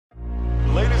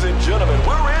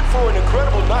for an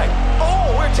incredible night.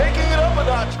 Oh, we're taking it up a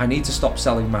notch. I need to stop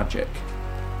selling magic,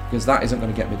 because that isn't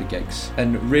going to get me the gigs.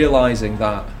 And realising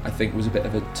that, I think, was a bit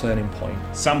of a turning point.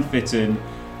 Sam Fitton,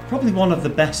 probably one of the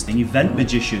best event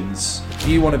magicians. If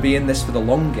you want to be in this for the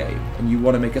long game, and you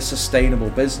want to make a sustainable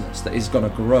business that is going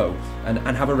to grow, and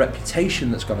have a reputation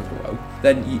that's going to grow,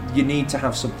 then you need to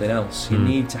have something else. You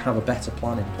need to have a better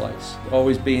plan in place.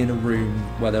 Always be in a room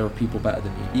where there are people better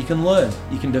than you. You can learn,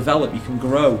 you can develop, you can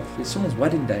grow. It's someone's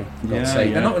wedding day, for God's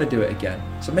sake. They're not going to do it again.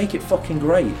 So make it fucking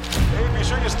great. Hey, be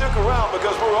sure you stick around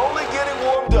because we're only getting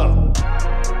warmed up.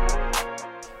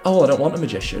 Oh, I don't want a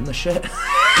magician, the shit.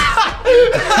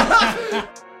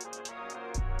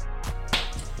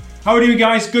 How are you doing,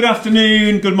 guys? Good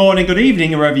afternoon, good morning, good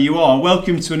evening, wherever you are.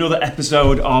 Welcome to another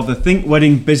episode of the Think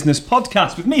Wedding Business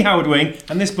Podcast with me, Howard Wing,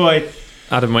 and this boy,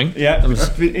 Adam Wing. Yeah,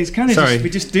 it's kind of just, we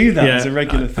just do that as a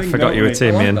regular thing. I forgot you were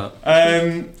teaming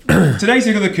in. Today's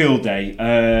another cool day.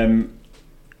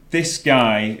 This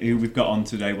guy who we've got on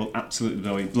today will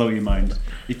absolutely blow your mind.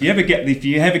 If you ever get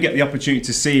the opportunity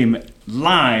to see him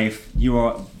live, you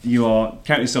are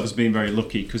count yourself as being very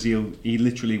lucky, because he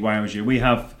literally wows you. We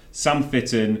have Sam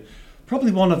Fitton,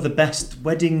 probably one of the best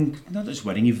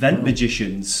event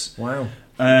magicians. Wow.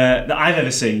 That I've ever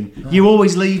seen. Oh. You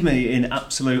always leave me in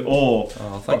absolute awe.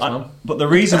 Oh, thanks, man. But the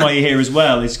reason why you're here as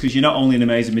well is because you're not only an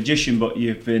amazing magician, but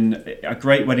you've been a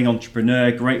great wedding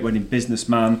entrepreneur, great wedding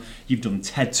businessman. You've done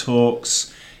TED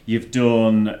Talks. You've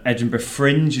done Edinburgh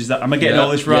Fringe. Am I getting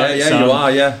all this right? Yeah, Sam? you are.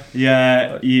 Yeah.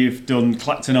 Yeah. You've done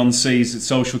Clacton-on-Seas at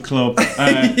Social Club.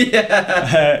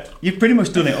 You've pretty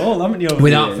much done it all, haven't you?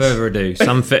 Without further ado,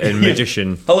 Sam Fitton,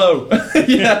 magician. Hello.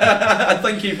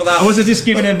 Thank you for that. Was I just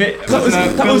giving a bit?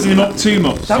 Building him up too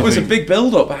much? That was a big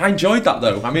build-up. I enjoyed that,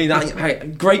 though. I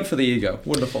mean, great for the ego.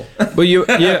 Wonderful. Well,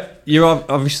 you're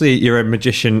obviously a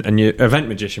magician and you're an event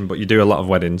magician, but you do a lot of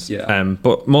weddings. Yeah.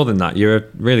 But more than that, you're a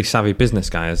really savvy business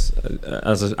guy,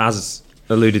 as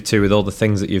alluded to with all the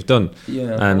things that you've done.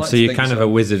 Yeah. So you're kind of a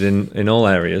wizard in all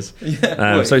areas.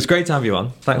 Yeah. So it's great to have you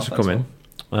on. Thanks for coming.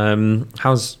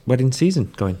 How's wedding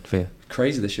season going for you?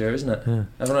 Crazy this year, isn't it? Yeah.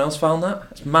 Everyone else found that?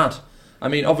 It's mad. I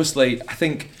mean, obviously, I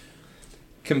think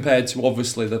compared to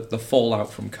the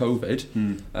fallout from COVID,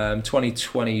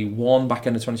 2021, back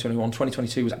end of 2021,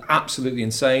 2022 was absolutely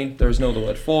insane. There is no other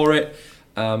word for it.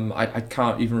 I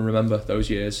can't even remember those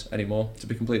years anymore, to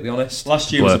be completely honest.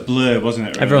 Last year was a blur, wasn't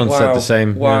it? Really? Everyone said the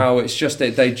same. Wow, it's just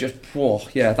that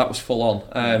that was full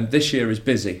on. This year is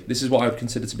busy. This is what I would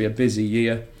consider to be a busy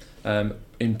year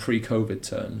in pre-COVID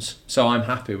terms. So I'm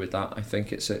happy with that. I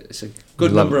think it's a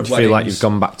good number of weddings. Feel like you've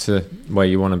gone back to where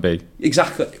you want to be.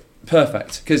 Exactly.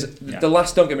 Perfect. Because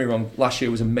don't get me wrong, last year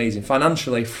was amazing.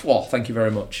 Financially, thank you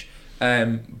very much.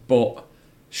 But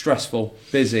stressful,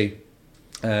 busy,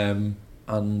 and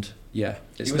yeah,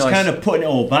 it was nice. Kind of putting it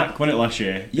all back, wasn't it, last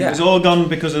year? Yeah. It was all gone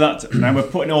because of that. Now we're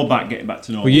putting it all back, getting back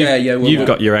to normal. Well, you've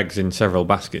got your eggs in several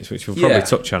baskets, which we'll probably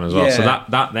touch on as well. Yeah. So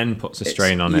that then puts a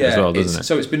strain on it as well, doesn't it?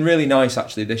 So it's been really nice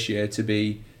actually this year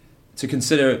to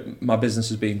consider my business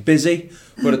as being busy,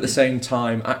 but at the same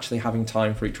time actually having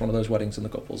time for each one of those weddings and the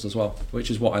couples as well,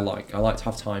 which is what I like. I like to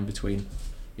have time between,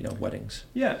 weddings.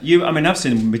 Yeah, I've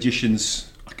seen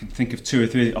magicians. I can think of 2 or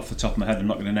 3 off the top of my head. I'm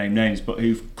not going to name names, but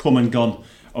who've come and gone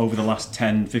over the last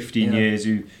 10, 15 years,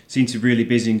 who seem to be really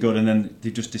busy and good, and then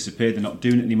they've just disappeared. They're not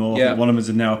doing it anymore. Yeah. One of them is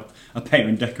now a painter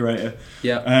and decorator.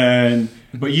 Yeah.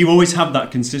 But you always have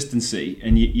that consistency,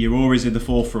 and you're always in the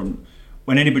forefront.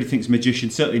 When anybody thinks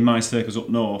magician, certainly in my circles up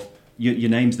north,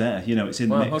 your name's there. It's in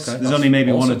the mix. Okay. There's only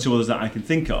maybe awesome. 1 or 2 others that I can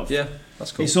think of. Yeah,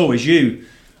 that's cool. It's always you.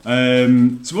 So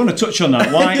we want to touch on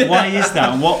that. Why is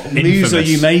that? And what moves are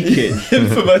you making?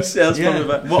 Infamous.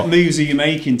 What moves are you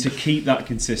making to keep that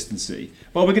consistency?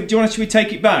 Well, should we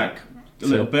take it back a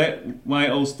little bit? Why it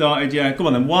all started? Yeah, come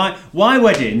on then. Why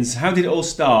weddings? How did it all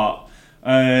start?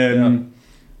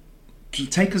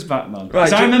 Take us back, man.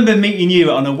 Right, I remember meeting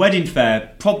you on a wedding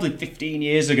fair probably 15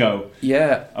 years ago.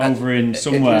 Yeah. Over in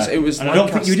somewhere. It was and I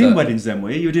don't think you were doing weddings then, were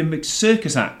you? You were doing big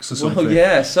circus acts or something. Well,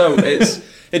 yeah. So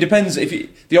it depends.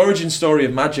 The origin story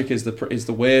of magic is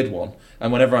the weird one,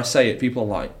 and whenever I say it, people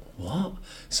are like, "What?"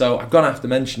 So I'm gonna have to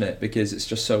mention it because it's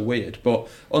just so weird. But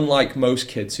unlike most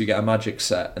kids who get a magic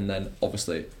set and then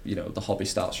obviously the hobby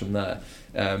starts from there,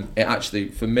 it actually,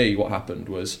 for me, what happened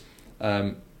was.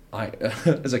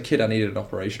 As a kid, I needed an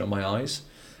operation on my eyes,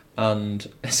 and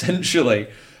essentially,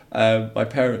 my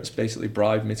parents basically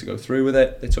bribed me to go through with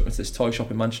it. They took me to this toy shop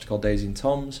in Manchester called Daisy and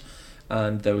Tom's,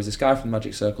 and there was this guy from the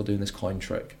Magic Circle doing this coin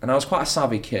trick. And I was quite a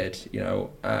savvy kid,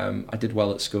 I did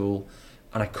well at school,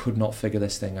 and I could not figure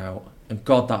this thing out. And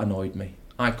God, that annoyed me.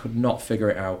 I could not figure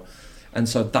it out. And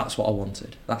so that's what I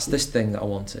wanted. That's this thing that I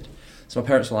wanted. So my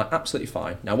parents were like, absolutely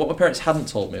fine. Now, what my parents hadn't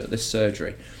told me that this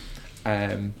surgery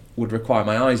would require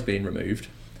my eyes being removed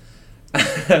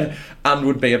and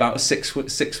would be about a 6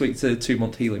 week to 2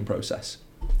 month healing process.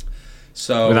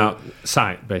 So Without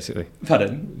sight, basically.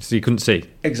 Pardon? So you couldn't see.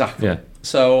 Exactly. Yeah.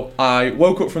 So I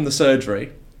woke up from the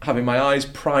surgery having my eyes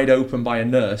pried open by a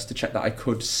nurse to check that I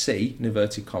could see, in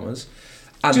inverted commas.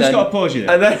 And Just then, got to pause you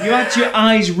there. and then- You had your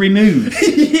eyes removed,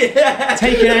 yeah.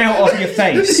 taken out of your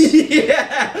face.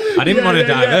 Yeah. I didn't want to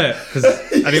divert because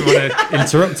I didn't want to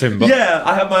interrupt him. But Yeah,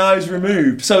 I had my eyes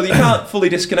removed. So you can't fully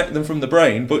disconnect them from the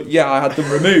brain, but yeah, I had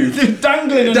them removed. They're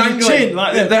dangling on your chin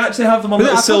like Yeah, this. they actually have them on But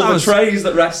little I thought that silver was- trays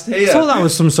that rest here. I thought that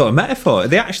was some sort of metaphor.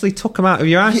 They actually took them out of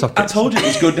your eye sockets. I told you it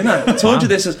was good, didn't I? I told you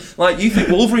this is like, you think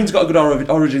Wolverine's got a good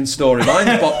origin story.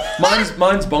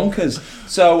 Mine's bonkers.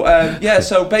 So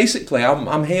so basically,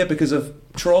 I'm here because of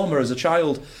trauma as a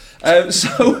child.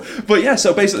 So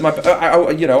basically,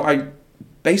 I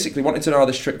basically wanted to know how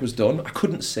this trick was done. I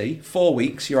couldn't see. 4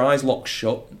 weeks, your eyes locked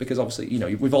shut because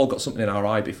obviously, we've all got something in our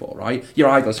eye before, right? Your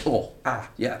eye goes, oh,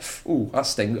 yeah, ooh, that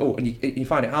stings. Oh, and you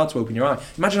find it hard to open your eye.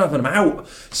 Imagine having them out.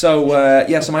 So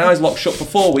so my eyes locked shut for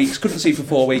 4 weeks. Couldn't see for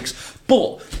 4 weeks.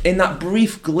 But in that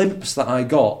brief glimpse that I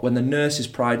got when the nurses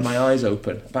pried my eyes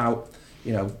open, about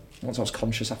once I was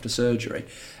conscious after surgery,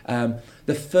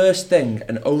 the first thing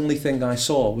and only thing I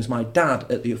saw was my dad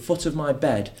at the foot of my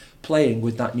bed playing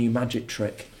with that new magic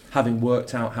trick, having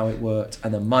worked out how it worked,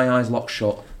 and then my eyes locked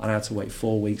shut and I had to wait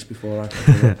 4 weeks before I could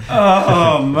do it.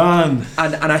 Oh, man.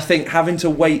 And I think having to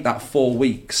wait that 4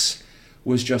 weeks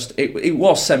was just, it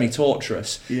was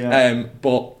semi-torturous,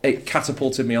 but it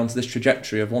catapulted me onto this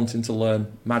trajectory of wanting to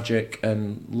learn magic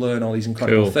and learn all these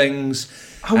incredible things.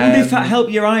 I wonder if that helped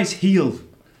your eyes heal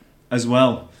as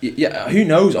well. Yeah, who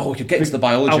knows? Oh, we could get into the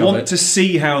biology I of want it. to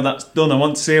see how that's done. I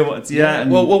want to see what.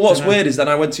 And, well, what's weird is then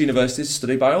I went to university to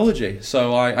study biology.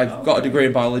 So I got a degree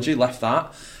in biology, left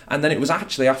that, and then it was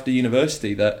actually after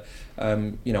university that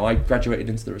I graduated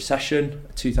into the recession,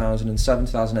 2007,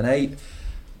 2008.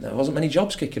 There wasn't many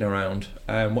jobs kicking around.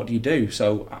 What do you do?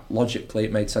 So logically,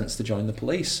 it made sense to join the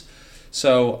police.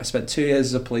 So I spent 2 years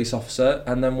as a police officer,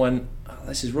 and then went,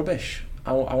 this is rubbish.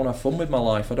 I want to have fun with my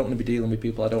life. I don't want to be dealing with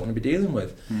people I don't want to be dealing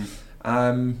with.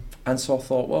 And so I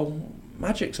thought, well,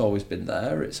 magic's always been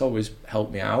there. It's always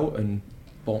helped me out and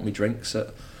bought me drinks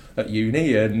at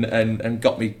uni and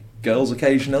got me girls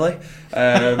occasionally.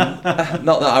 Not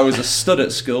that I was a stud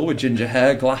at school with ginger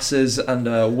hair, glasses, and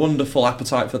a wonderful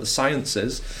appetite for the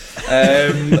sciences.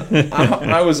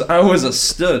 I was a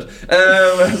stud.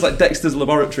 I was like Dexter's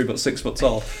Laboratory, but 6 foot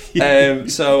tall. But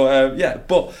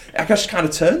I just kind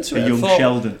of turned to it.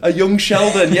 Sheldon. A young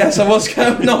Sheldon. Yes, I was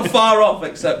kind of not far off,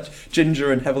 except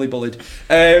ginger and heavily bullied.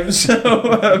 So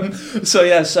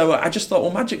I just thought,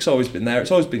 well, magic's always been there.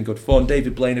 It's always been good fun.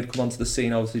 David Blaine had come onto the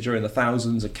scene, obviously during the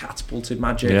thousands, and catapulted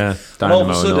magic. Yeah, and all of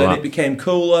a Dynamo and all sudden that. it became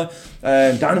cooler.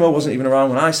 Dynamo wasn't even around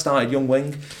when I started Young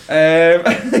Wing.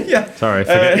 Sorry,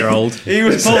 forget you're old. He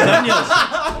was Paul Daniels.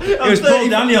 It was Paul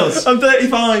Daniels. I'm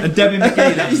 35. And Debbie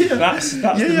McGee. That's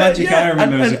the magic I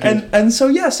remember as a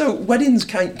kid. So weddings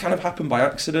kind of happened by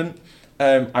accident.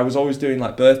 I was always doing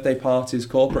like birthday parties,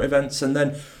 corporate events, and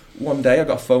then one day I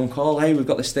got a phone call. Hey, we've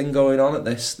got this thing going on at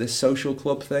this social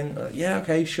club thing. Yeah,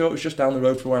 okay, sure. It was just down the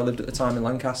road from where I lived at the time in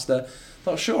Lancaster.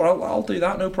 Thought, sure, I'll do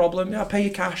that, no problem. Yeah, I'll pay you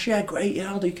cash. Yeah, great.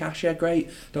 Yeah, I'll do cash. Yeah, great.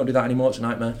 Don't do that anymore. It's a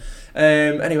nightmare.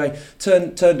 Anyway,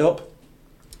 turned up,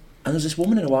 and there's this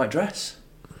woman in a white dress.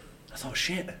 I thought,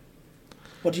 shit,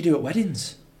 what do you do at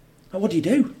weddings? What do you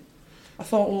do? I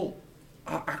thought, well,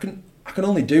 I can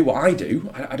only do what I do.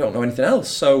 I don't know anything else.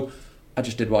 So I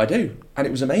just did what I do, and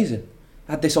it was amazing.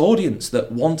 I had this audience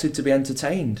that wanted to be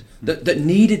entertained, that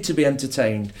needed to be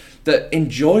entertained, that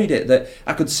enjoyed it, that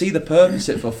I could see the purpose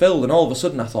it fulfilled, and all of a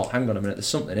sudden I thought, hang on a minute, there's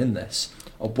something in this,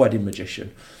 a wedding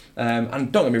magician.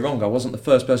 And don't get me wrong, I wasn't the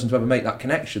first person to ever make that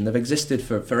connection. They've existed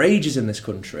for ages in this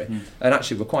country, and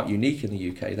actually we're quite unique in the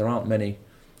UK. There aren't many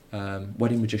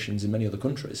wedding magicians in many other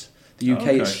countries. The UK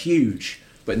is huge,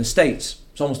 but in the States,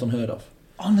 it's almost unheard of.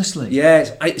 Honestly?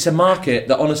 Yeah, it's a market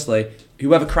that honestly,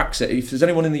 whoever cracks it, if there's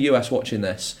anyone in the US watching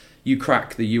this, you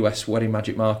crack the US wedding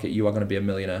magic market, you are going to be a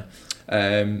millionaire.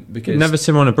 Because Never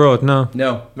seen one abroad, no.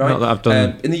 No, right? Not that I've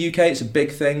done. In the UK, it's a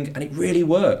big thing, and it really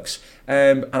works.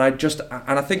 And I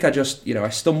think I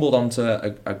stumbled onto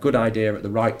a good idea at the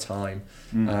right time,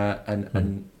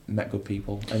 and met good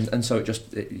people, and so it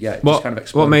just kind of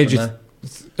exploded. What made from you there.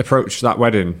 approach that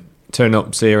wedding? Turn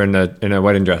up, see her in a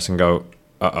wedding dress, and go,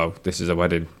 "Uh-oh, this is a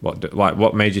wedding."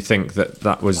 What made you think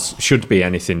that should be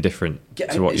anything different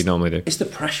to what you normally do? It's the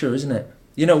pressure, isn't it?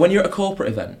 When you're at a corporate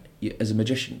event as a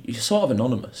magician, you're sort of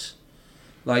anonymous.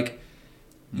 Like,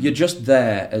 you're just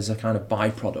there as a kind of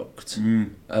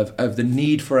byproduct of the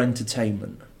need for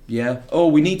entertainment. Yeah. Oh,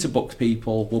 we need to book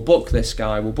people. We'll book this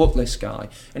guy. We'll book this guy.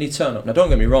 And you turn up. Now, don't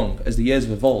get me wrong. As the years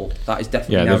have evolved, that is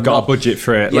definitely they've got a budget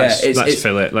for it. Yeah, let's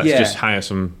fill it. Let's just hire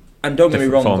some. And don't get me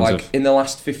wrong. Like in the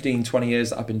last 15, 20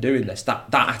 years that I've been doing this,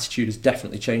 that attitude has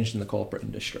definitely changed in the corporate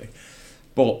industry.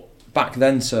 But back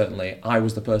then, certainly, I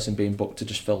was the person being booked to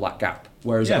just fill that gap.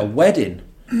 Whereas at a wedding,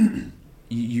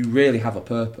 you really have a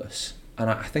purpose. And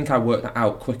I think I worked that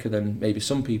out quicker than maybe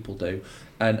some people do.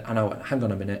 And I went, hang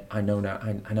on a minute, I know now,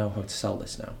 I know how to sell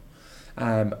this now.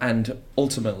 And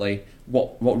ultimately,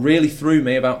 what really threw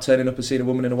me about turning up and seeing a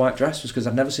woman in a white dress was because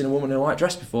I've never seen a woman in a white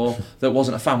dress before that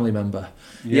wasn't a family member.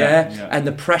 Yeah. And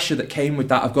the pressure that came with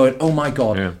that of going, oh my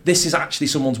God, this is actually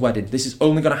someone's wedding. This is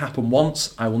only going to happen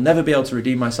once. I will never be able to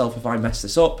redeem myself if I mess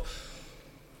this up.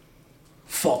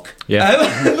 Fuck. For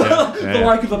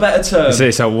lack of a better term. So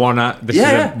it's a one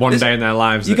day in their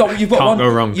lives. You've got can't go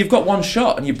wrong. You've got one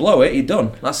shot and you blow it, you're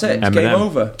done. That's it. It's game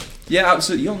over. Yeah,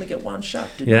 absolutely. You only get one shot.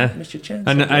 Didn't miss your chance.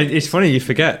 And it's funny, you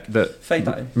forget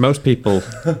that most people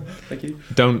Thank you.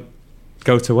 don't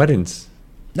go to weddings.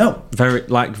 No.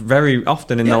 Very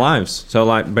often in their lives. So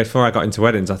like before I got into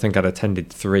weddings, I think I'd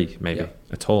attended 3 maybe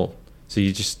at all. So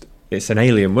it's an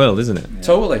alien world, isn't it? Yeah.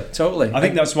 Totally. I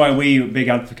think that's why we're a big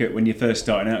advocate when you're first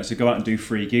starting out is to go out and do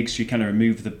free gigs. So you kind of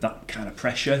remove that kind of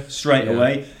pressure straight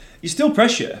away. You're still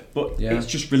pressure, but it's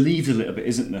just relieved a little bit,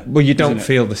 isn't there? Well, you don't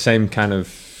feel the same kind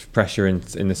of pressure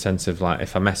in the sense of like,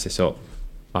 if I mess this up,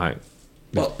 like,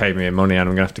 they've paid me money and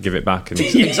I'm going to have to give it back. And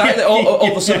exactly. All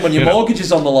of a sudden, when your mortgage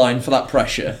is on the line for that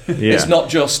pressure, it's not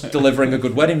just delivering a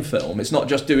good wedding film. It's not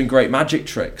just doing great magic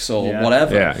tricks or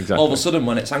whatever. Yeah, exactly. All of a sudden,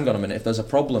 when it's, hang on a minute, if there's a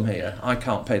problem here, I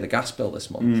can't pay the gas bill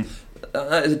this month.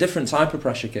 A different type of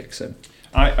pressure kicks in.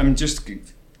 I'm just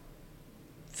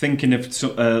thinking of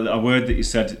a word that you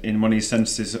said in one of your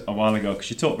sentences a while ago, because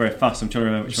you talk very fast. I'm trying to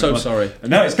remember which one it was. Sorry.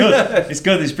 No, it's good. It's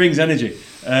good. This brings energy.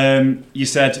 You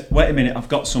said, wait a minute, I've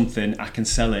got something, I can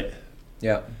sell it.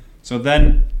 Yeah. So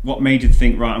then what made you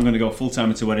think, right, I'm going to go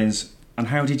full-time into weddings? And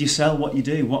how did you sell what you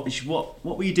do? What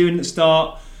were you doing at the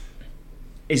start?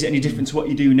 Is it any different to what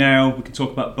you do now? We can talk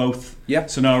about both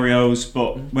scenarios,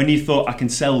 but when you thought, I can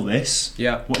sell this,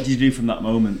 what did you do from that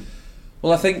moment?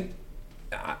 Well, I think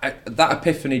that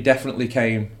epiphany definitely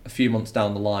came a few months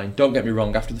down the line. Don't get me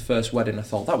wrong, after the first wedding I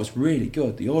thought that was really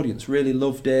good, the audience really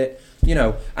loved it,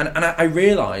 and I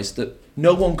realised that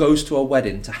no one goes to a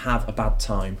wedding to have a bad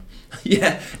time.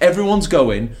 Everyone's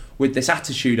going with this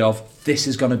attitude of this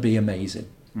is going to be amazing.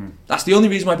 That's the only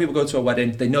reason why people go to a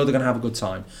wedding. They know they're going to have a good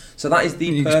time. So that is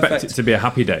the perfect... expect it to be a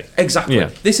happy day. Exactly.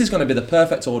 This is going to be the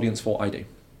perfect audience for what I do.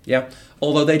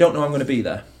 Although they don't know I'm going to be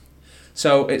there.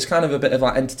 So it's kind of a bit of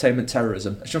like entertainment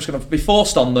terrorism. It's just going to be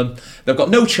forced on them. They've got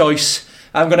no choice.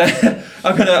 I'm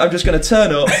just going to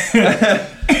turn up,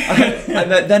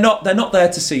 and they're not there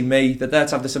to see me. They're there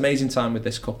to have this amazing time with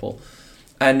this couple.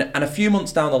 And a few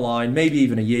months down the line, maybe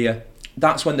even a year,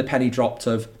 that's when the penny dropped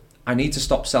of I need to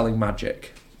stop selling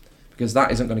magic because that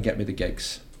isn't going to get me the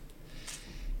gigs.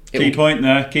 Key point.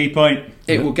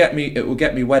 It will get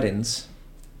me weddings.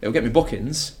 It will get me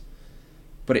bookings.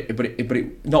 But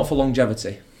it not for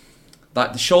longevity.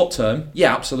 Like the short term,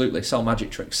 absolutely, sell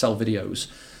magic tricks, sell videos,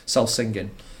 sell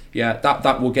singing.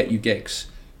 That will get you gigs,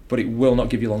 but it will not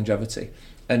give you longevity.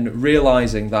 And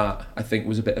realising that, I think,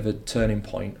 was a bit of a turning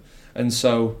point. And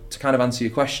so, to kind of answer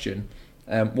your question,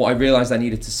 what I realised I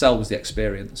needed to sell was the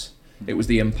experience. It was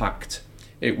the impact.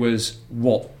 It was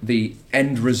what the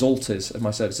end result is of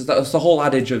my services. That's the whole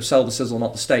adage of sell the sizzle,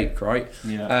 not the steak, right?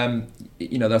 Yeah.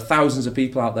 There are thousands of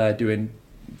people out there doing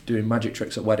magic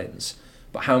tricks at weddings,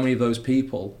 but how many of those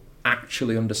people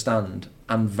actually understand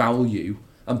and value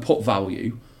and put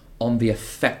value on the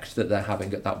effect that they're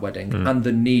having at that wedding and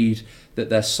the need that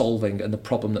they're solving and the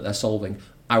problem that they're solving?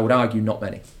 I would argue not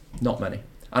many.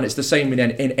 And it's the same in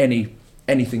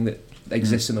anything that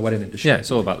exists in the wedding industry. Yeah,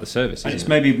 it's all about the service. And it's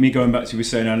maybe me going back to we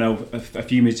saying I know a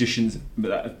few musicians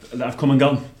that have come and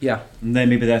gone. Yeah. And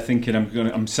maybe they're thinking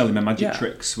I'm selling my magic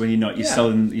tricks when you're not. You're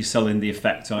selling the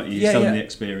effect, aren't you? You're selling the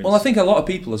experience. Well, I think a lot of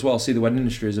people as well see the wedding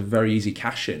industry as a very easy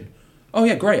cash in. Oh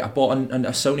yeah, great! I bought a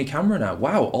Sony camera now.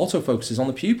 Wow, autofocus is on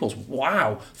the pupils.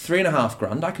 Wow,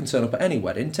 $3,500. I can turn up at any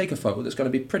wedding, take a photo that's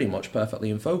going to be pretty much perfectly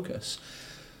in focus.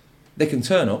 They can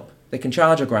turn up, they can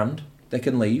charge $1,000, they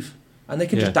can leave. And they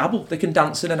can just dabble. They can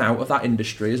dance in and out of that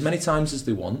industry as many times as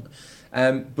they want.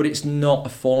 But it's not a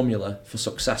formula for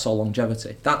success or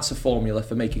longevity. That's a formula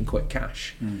for making quick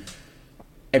cash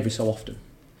every so often.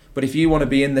 But if you want to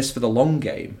be in this for the long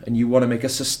game and you want to make a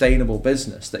sustainable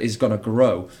business that is going to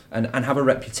grow and have a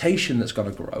reputation that's going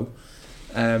to grow,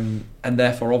 and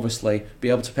therefore obviously be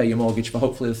able to pay your mortgage for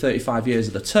hopefully the 35 years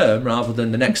of the term rather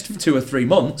than the next 2 or 3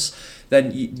 months,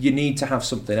 then you need to have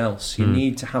something else. You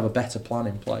need to have a better plan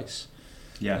in place.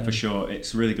 Yeah, for sure.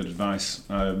 It's really good advice.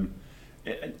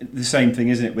 The same thing,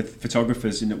 isn't it, with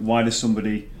photographers? Why does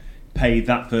somebody pay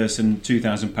that person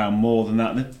 £2,000 more than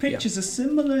that? The pictures are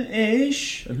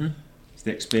similar-ish. It's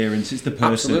the experience, it's the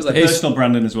person, Absolutely. it's the personal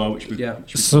branding as well.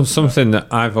 Something that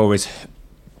I've always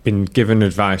been given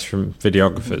advice from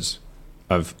videographers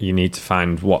of you need to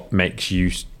find what makes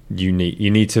you unique.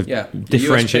 You need to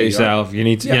differentiate USP, yourself. Right? You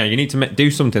need to you need to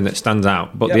do something that stands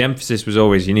out. But the emphasis was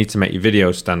always you need to make your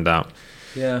videos stand out.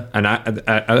 Yeah. And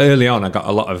I early on I got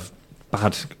a lot of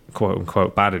bad, quote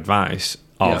unquote, bad advice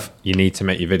of you need to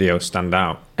make your videos stand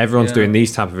out. Everyone's doing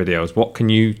these type of videos. What can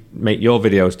you make your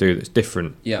videos do that's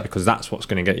different? Yeah. Because that's what's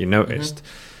going to get you noticed.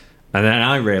 And then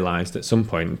I realised at some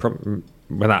point,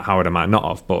 without Howard I might not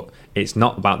have, but it's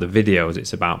not about the videos,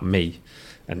 it's about me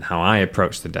and how I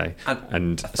approach the day.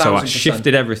 And so I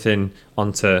shifted everything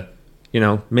onto,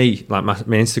 me, like my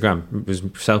Instagram. It was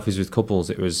selfies with couples.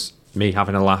 It was me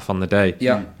having a laugh on the day.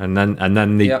 Yeah. And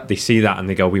then they see that and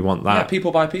they go, we want that. Yeah,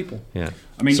 people by people. Yeah.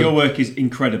 I mean, your work is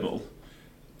incredible.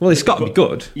 Well, it's got to be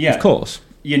good. Yeah. Of course.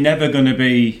 You're never going to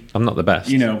be... I'm not the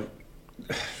best. No.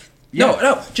 Do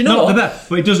you know not what? the best,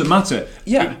 but it doesn't matter.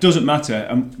 Yeah. It doesn't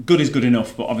matter. Good is good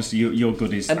enough, but obviously your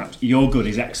good is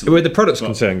excellent. Where the product's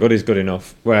concerned, good is good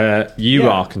enough. Where you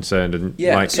are concerned, and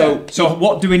So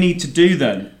what do we need to do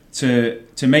then to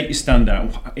make you stand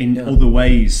out in other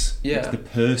ways? Yeah. The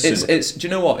person. It's. Do you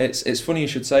know what? It's funny you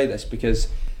should say this because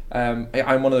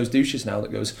I'm one of those douches now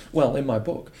that goes, well, in my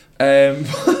book.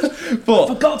 But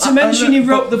forgot to mention you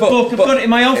wrote the book. I've got it in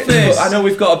my office. I know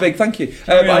we've got a big thank you.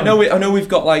 I know we've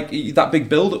got like that big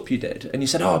build up you did, and you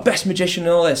said, "Oh, best magician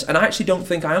and all this." And I actually don't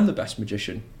think I am the best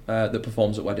magician that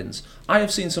performs at weddings. I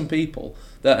have seen some people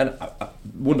that, and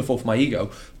wonderful for my ego,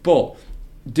 but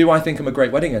do I think I'm a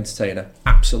great wedding entertainer?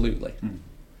 Absolutely.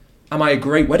 Am I a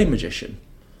great wedding magician?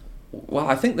 Well,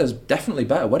 I think there's definitely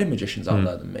better wedding magicians out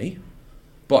there than me.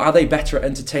 But are they better at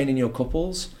entertaining your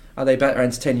couples? Are they better at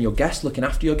entertaining your guests, looking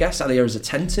after your guests? Are they as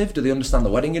attentive? Do they understand the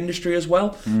wedding industry as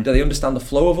well? Do they understand the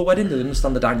flow of a wedding? Do they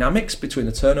understand the dynamics between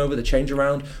the turnover, the change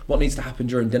around, what needs to happen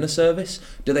during dinner service?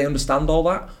 Do they understand all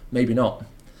that? Maybe not.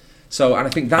 So, and I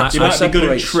think that's what might be good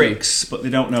at separates tricks, but they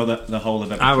don't know the whole of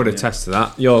everything. I would attest to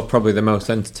that. You're probably the most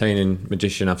entertaining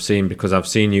magician I've seen because I've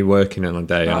seen you working on a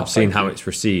day and I've seen how it's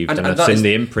received and I've seen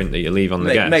the imprint that you leave on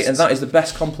the guests. Mate, and that is the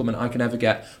best compliment I can ever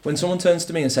get. When someone turns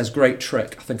to me and says, great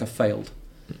trick, I think I've failed.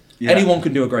 Yeah. Anyone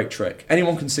can do a great trick.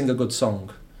 Anyone can sing a good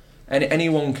song.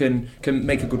 Anyone can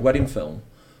make a good wedding film.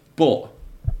 But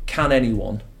can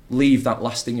anyone leave that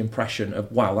lasting impression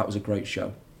of, wow, that was a great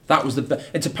show? That was the best.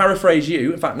 And to paraphrase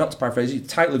you, in fact, not to paraphrase you, the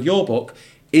title of your book,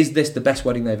 is this the best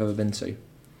wedding they've ever been to?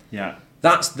 Yeah.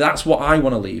 That's what I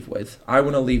want to leave with. I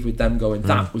want to leave with them going,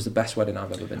 that was the best wedding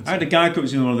I've ever been to. I had a guy come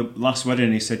to me on the last wedding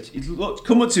and he said, look,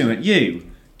 come up to me,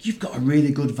 you've got a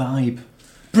really good vibe.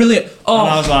 Brilliant. Oh, and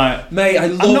I was like, mate, I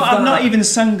love that. I've not even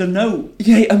sang a note.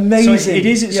 Yeah, amazing.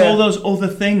 So it's all those other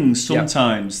things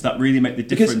sometimes that really make the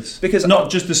difference. Because not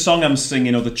just the song I'm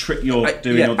singing or the trick you're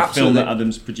doing or the film that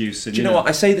Adam's producing. Do you know what?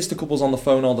 I say this to couples on the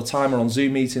phone all the time or on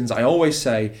Zoom meetings. I always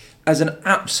say, as an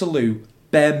absolute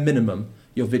bare minimum,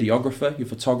 your videographer, your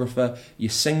photographer,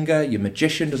 your singer, your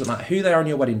magician, doesn't matter who they are on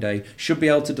your wedding day, should be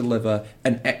able to deliver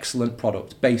an excellent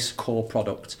product, base core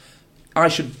product. I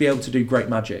should be able to do great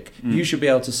magic. You should be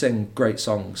able to sing great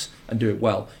songs and do it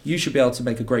well. You should be able to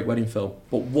make a great wedding film.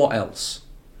 But what else?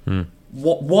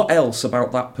 What else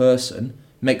about that person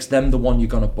makes them the one you're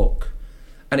going to book?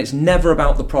 And it's never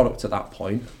about the product at that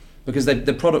point because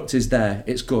the product is there.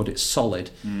 It's good. It's solid.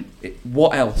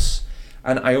 What else?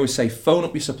 And I always say, phone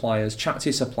up your suppliers, chat to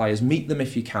your suppliers, meet them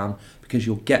if you can, because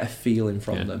you'll get a feeling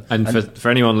from them. And for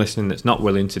anyone listening that's not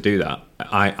willing to do that,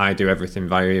 I do everything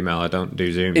via email. I don't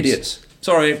do Zooms. Idiots.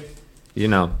 Sorry. You're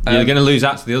going to lose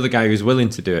out to the other guy who's willing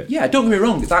to do it. Yeah, don't get me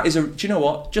wrong. That is do you know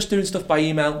what? Just doing stuff by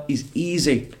email is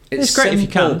easy. It's great simple. if you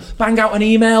can. Bang out an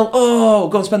email. Oh,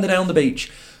 go and spend the day on the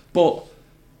beach. But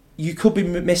you could be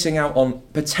missing out on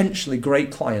potentially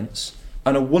great clients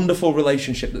and a wonderful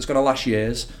relationship that's going to last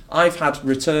years. I've had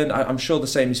return, I'm sure the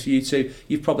same is for you too.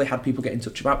 You've probably had people get in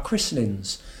touch about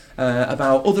christenings,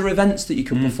 about other events that you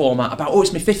can perform at, about,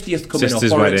 it's my 50th coming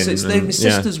sister's up, or wedding, it's my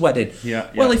sister's wedding.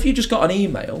 Yeah. Well, if you just got an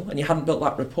email and you hadn't built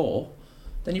that rapport,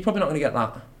 then you're probably not going to get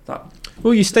that.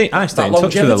 Well, I stay in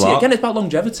touch with a lot. Again, it's about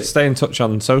longevity. Stay in touch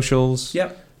on socials.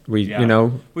 Yeah. You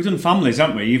know, we've done families,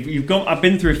 haven't we? You've gone. I've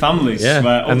been through families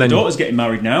where and the then daughter's getting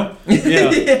married now.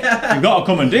 Yeah. You've got to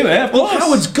come and do it. Of course.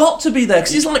 Howard's got to be there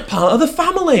because he's like part of the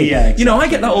family. Yeah, exactly. You know, I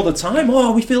get that all the time.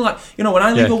 Oh, we feel like, you know, when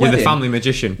I leave a wedding, you're the family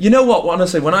magician. You know what?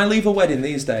 Honestly, when I leave a wedding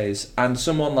these days, and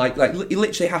someone like it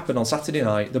literally happened on Saturday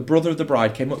night. The brother of the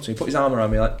bride came up to me, put his arm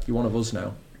around me, like, "You're one of us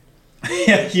now."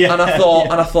 yeah. And I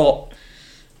thought,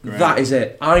 Great. that is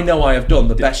it. I know I have done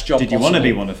the best job. Did you want to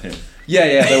be one of him?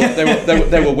 Yeah,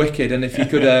 they were wicked, and if you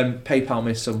could PayPal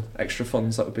me some extra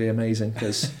funds, that would be amazing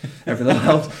because everything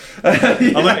else. I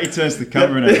like he turns the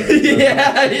camera and everything.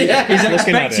 Yeah. He's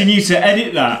expecting you to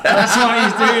edit that. That's why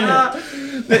he's doing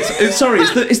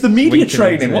it. It's the media Winking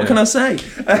training. What can I say?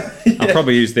 I'll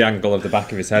probably use the angle of the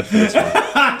back of his head for this one.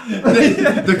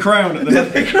 the crown at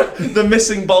the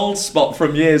missing bald spot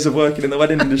from years of working in the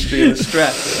wedding industry in a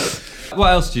stretch.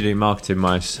 What else do you do marketing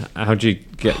wise? How do you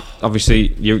get?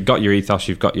 Obviously, you've got your ethos,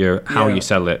 you've got your how you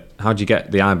sell it. How do you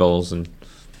get the eyeballs and?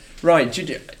 Right,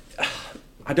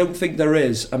 I don't think there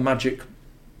is a magic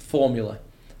formula.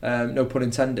 No pun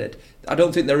intended. I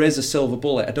don't think there is a silver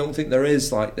bullet. I don't think there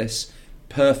is like this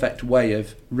perfect way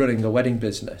of running a wedding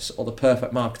business or the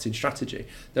perfect marketing strategy.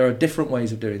 There are different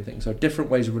ways of doing things. There are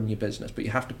different ways of running your business, but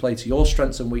you have to play to your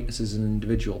strengths and weaknesses as an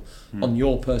individual, on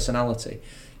your personality.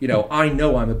 You know, I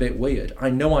know I'm a bit weird. I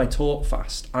know I talk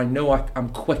fast. I know I'm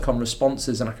quick on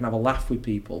responses and I can have a laugh with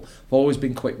people. I've always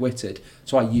been quick-witted,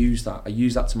 so I use that. I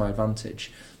use that to my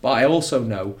advantage. But I also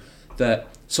know that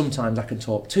sometimes I can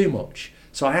talk too much.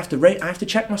 So I have to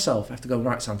check myself. I have to go,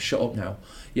 right, Sam, shut up now.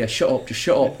 Yeah, shut up, just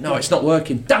shut up. No, it's not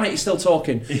working. Damn it, you're still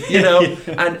talking. You know,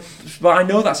 but I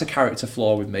know that's a character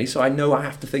flaw with me, so I know I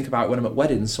have to think about it when I'm at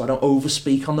weddings so I don't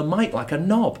overspeak on the mic like a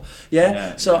knob.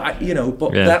 That's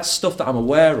stuff that I'm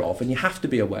aware of, and you have to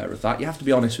be aware of that. You have to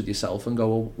be honest with yourself and go,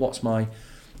 well,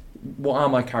 what are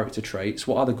my character traits?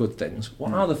 What are the good things?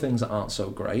 What are the things that aren't so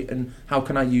great? And how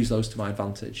can I use those to my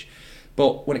advantage?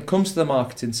 But when it comes to the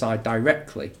marketing side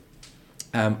directly,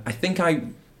 I think I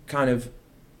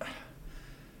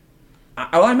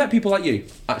met people like you,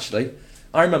 actually.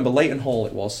 I remember Leighton Hall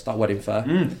it was, that wedding fair.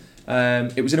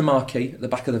 It was in a marquee at the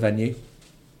back of the venue.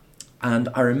 And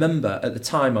I remember at the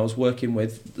time I was working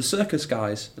with the circus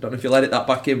guys. I don't know if you'll edit that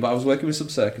back in, but I was working with some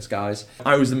circus guys.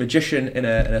 I was the magician in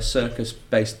a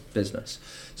circus-based business.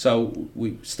 So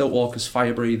we stilt walkers,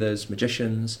 fire breathers,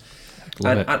 magicians.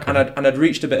 And I'd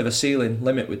reached a bit of a ceiling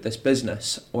limit with this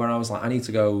business where I was like, I need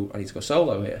to go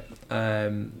solo here.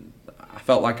 I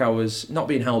felt like I was not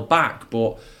being held back,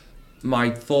 but my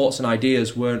thoughts and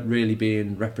ideas weren't really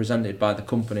being represented by the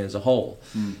company as a whole.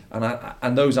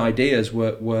 And those ideas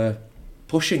were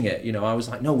pushing it. You know, I was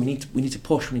like, no, we need to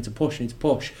push.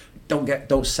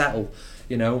 Don't settle.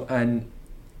 You know, and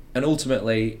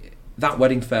ultimately that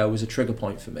wedding fair was a trigger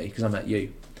point for me because I met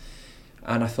you.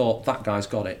 And I thought, that guy's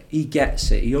got it. He gets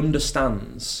it. He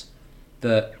understands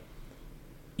that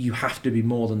you have to be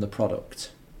more than the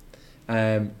product.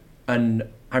 And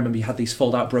I remember you had these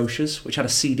fold-out brochures, which had a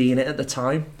CD in it at the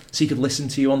time, so you could listen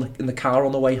to you in the car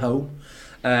on the way home.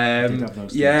 And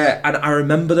I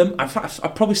remember them. I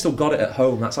probably still got it at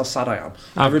home. That's how sad I am.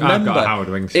 I've got a Howard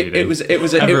Wing CD.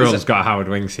 Everyone's got a Howard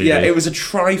Wing CD. Yeah, it was a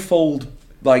trifold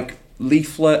like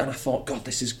leaflet, and I thought, God,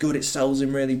 this is good. It sells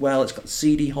him really well. It's got the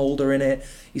CD holder in it.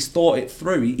 He's thought it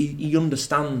through. He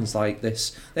understands like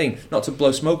this thing. Not to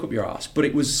blow smoke up your ass, but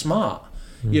it was smart,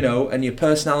 you know. And your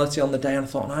personality on the day. And I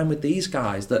thought, I'm with these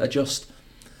guys that are just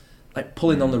like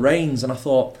pulling on the reins. And I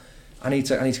thought, I need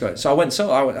to go. So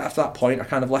after that point, I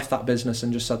kind of left that business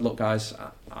and just said, look, guys,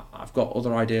 I've got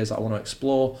other ideas that I want to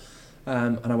explore.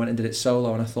 And I went and did it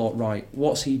solo. And I thought, right,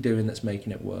 what's he doing that's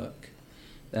making it work?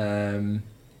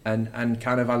 And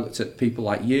kind of I looked at people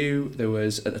like you. There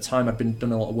was, at the time, I'd been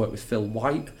done a lot of work with Phil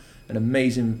White, an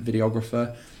amazing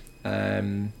videographer,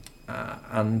 and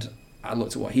I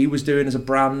looked at what he was doing as a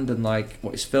brand and like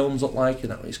what his films looked like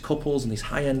and his couples and these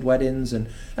high-end weddings and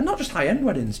not just high-end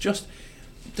weddings, just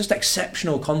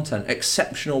exceptional content,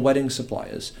 exceptional wedding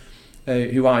suppliers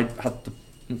who I had the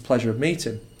pleasure of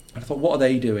meeting. And I thought, what are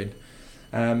they doing?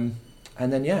 And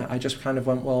then I just kind of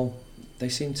went, well, they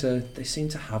seem to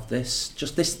have this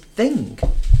thing.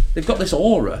 They've got this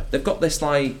aura. They've got this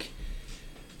like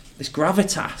this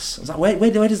gravitas. I was like,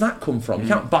 where does that come from? You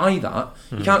can't buy that.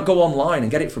 You can't go online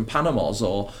and get it from Panama's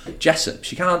or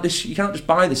Jessop's. You can't just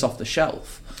buy this off the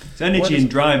shelf. It's energy and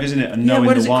drive, isn't it? And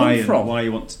knowing the why and why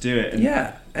you want to do it.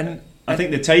 And I think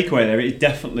the takeaway there is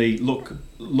definitely look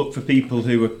for people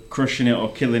who are crushing it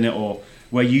or killing it or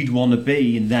where you'd want to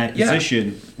be in their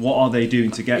position. What are they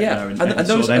doing to get there and those,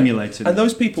 sort of emulating and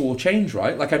those people will change,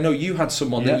 right? Like I know you had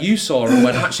someone that you saw and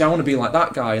went, actually I want to be like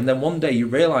that guy, and then one day you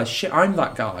realise, shit, I'm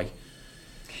that guy.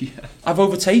 I've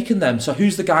overtaken them. So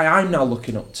who's the guy I'm now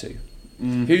looking up to?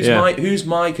 Who's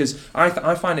my? Because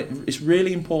I find it's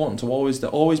really important to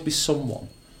always be someone.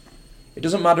 It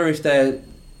doesn't matter if they're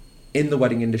in the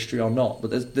wedding industry or not,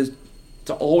 but there's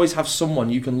to always have someone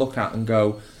you can look at and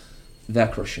go, they're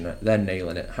crushing it, they're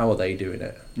nailing it. How are they doing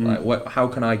it? Like, how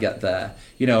can I get there?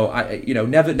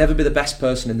 Never be the best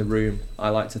person in the room. I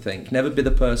like to think never be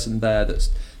the person there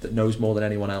that knows more than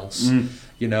anyone else.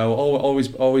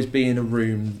 Always be in a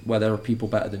room where there are people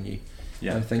better than you.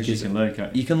 Yeah, I think you can learn.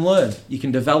 Can't you? You can learn, you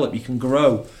can develop, you can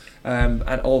grow, and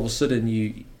all of a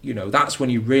sudden that's when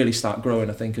you really start growing.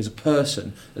 I think as a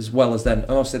person, as well as then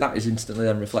obviously that is instantly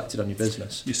then reflected on your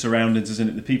business. Your surroundings, isn't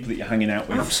it? The people that you're hanging out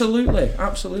with. Absolutely.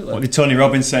 What did Tony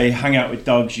Robbins say? Hang out with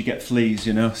dogs, you get fleas.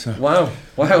 So. Wow,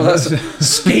 that's a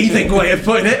scathing way of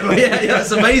putting it. But yeah,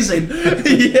 that's amazing.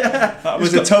 Yeah, that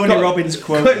was a Tony Robbins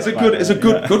quote. It's a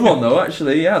good one though.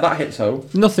 Actually, yeah, that hits home.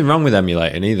 Nothing wrong with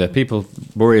emulating either. People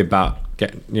worry about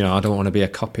getting. I don't want to be a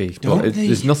copy.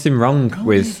 There's nothing wrong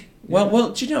with. Well,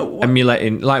 do you know what?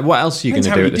 Emulating? Like, what else are you going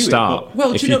to do at the start?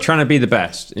 If you're trying to be the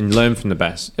best and learn from the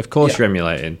best, of course you're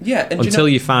emulating. Yeah, and until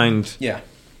you find,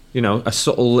 a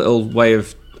subtle little way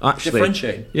of actually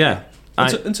differentiating. Yeah,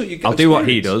 until you get I'll do what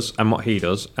he does and what he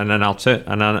does, and then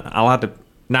I'll add.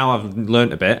 Now I've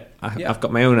learnt a bit. I've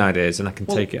got my own ideas, and I can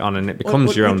take it on, and it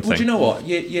becomes your own thing. Do you know what?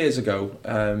 Years ago,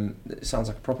 it sounds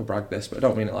like a proper brag this, but I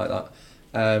don't mean it like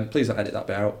that. Please don't edit that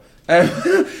bit out.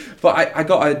 But I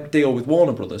got a deal with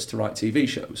Warner Brothers to write TV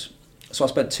shows. So I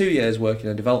spent 2 years working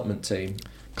in a development team.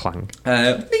 Clang.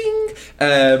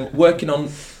 Working on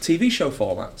TV show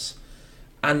formats.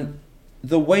 And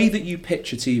the way that you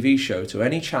pitch a TV show to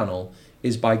any channel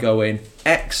is by going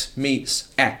X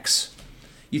meets X.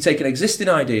 You take an existing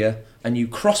idea and you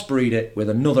crossbreed it with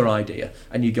another idea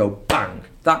and you go bang,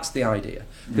 that's the idea.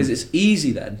 Because it's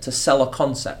easy then to sell a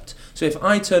concept. So if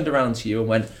I turned around to you and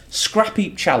went, Scrap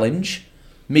Heap Challenge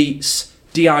meets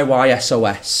DIY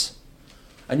SOS,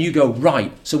 and you go,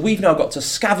 right, so we've now got to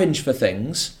scavenge for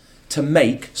things to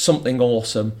make something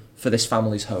awesome for this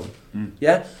family's home.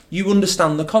 Yeah? You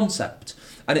understand the concept.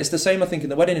 And it's the same, I think, in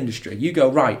the wedding industry. You go,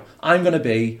 right, I'm going to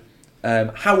be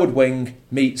Howard Wing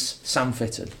meets Sam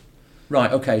Fitton.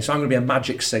 Right, okay, so I'm going to be a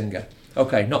magic singer.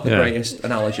 Okay, not the greatest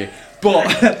analogy. But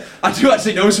I do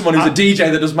actually know someone who's a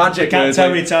DJ that does magic. I can't tell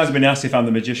how many times I've been asked if I'm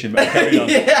the magician, but carry on.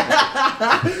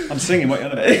 I'm singing, what you're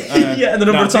on about. And the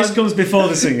number of times... This comes before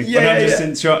the singing,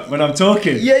 when I'm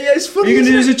talking. Yeah, it's funny. Are you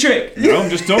going to do a trick? No, I'm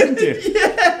just talking to you.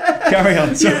 Carry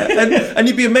on. And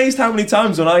you'd be amazed how many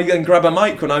times when I then grab a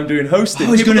mic when I'm doing hosting,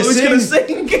 he's going to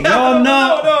sing. No,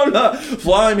 I'm not.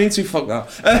 Fly me to fuck that.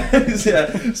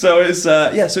 So it's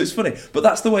funny. But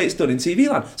that's the way it's done in TV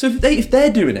land. So if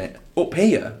they're doing it up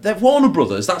here, they're Warner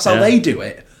Brothers, that's how they do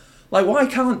it. Like, why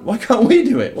can't we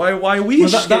do it? Why are we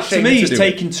that to me is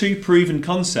taking two proven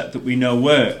concept that we know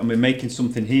work and we're making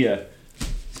something here.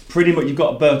 Pretty much, you've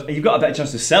got a better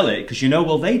chance to sell it because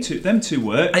them two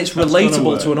work. And it's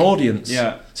relatable to an audience.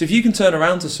 Yeah. So if you can turn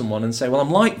around to someone and say, well,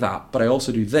 I'm like that, but I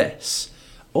also do this.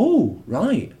 Oh,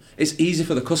 right. It's easy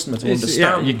for the customer to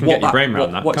understand. You can get your brain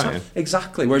around that, can't you?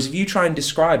 Exactly. Whereas if you try and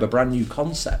describe a brand new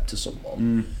concept to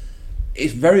someone,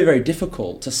 it's very, very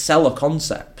difficult to sell a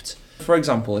concept. For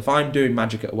example, if I'm doing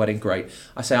magic at a wedding, great.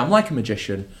 I say, I'm like a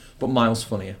magician, but miles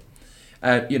funnier.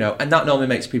 And that normally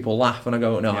makes people laugh. And I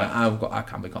go, no, I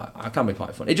can be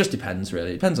quite funny. It just depends, really.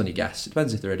 It depends on your guests. It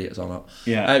depends if they're idiots or not.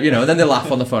 Yeah. And then they laugh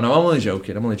on the phone. I'm only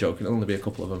joking. There'll only be a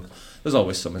couple of them. There's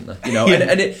always some in there,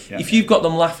 If you've got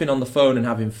them laughing on the phone and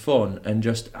having fun, and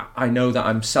just I know that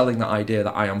I'm selling that idea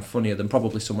that I am funnier than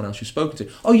probably someone else you've spoken to.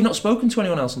 Oh, you've not spoken to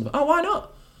anyone else on the phone? Oh, why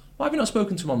not? Why have you not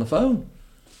spoken to them on the phone?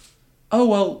 Oh,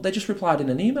 well, they just replied in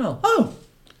an email. Oh.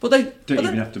 But they don't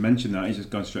even have to mention that. He's just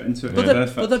gone straight into it. But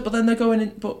then they're going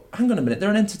in. But hang on a minute,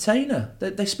 they're an entertainer.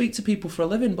 They speak to people for a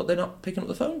living, but they're not picking up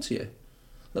the phone to you.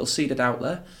 Little seeded out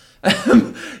there,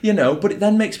 But it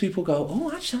then makes people go,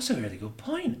 oh, actually, that's a really good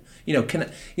point. You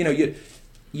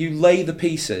lay the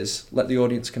pieces, let the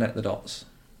audience connect the dots.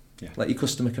 Yeah. Let your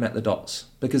customer connect the dots,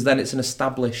 because then it's an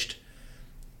established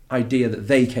idea that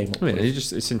they came up with.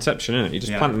 It's inception, isn't it? You're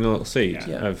just planting a little seed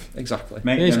of... Exactly.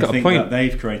 Make them think that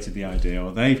they've created the idea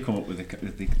or they've come up with the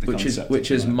concept.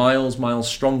 Which is miles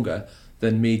stronger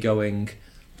than me going,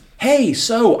 hey,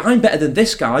 so I'm better than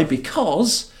this guy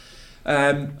because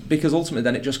ultimately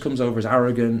then it just comes over as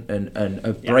arrogant and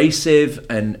abrasive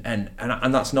and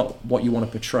that's not what you want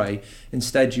to portray.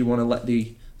 Instead, you want to let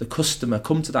the customer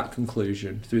come to that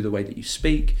conclusion through the way that you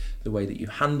speak, the way that you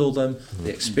handle them,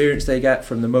 the experience they get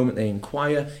from the moment they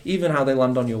inquire, even how they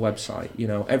land on your website.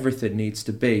 Everything needs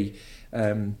to be,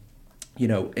 it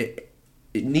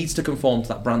needs to conform to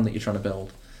that brand that you're trying to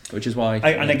build. which is why.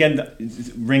 And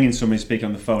again, ringing somebody to speak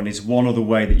on the phone is one other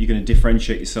way that you're going to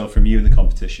differentiate yourself from you in the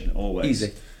competition. Always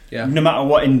easy. Yeah. No matter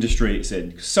what industry it's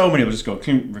in, so many will just go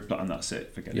reply and that's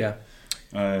it. Forget it.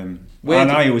 And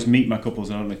I always meet my couples.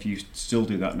 I don't know if you still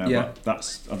do that now. But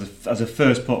that's as a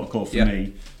first protocol for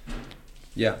me.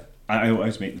 Yeah. I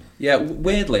always meet them. Yeah,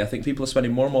 weirdly, I think people are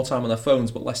spending more and more time on their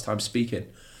phones but less time speaking.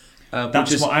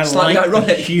 That's what I slightly like,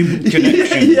 ironic. the human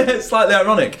connection. Yeah, it's slightly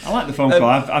ironic. I like the phone call.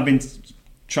 I've been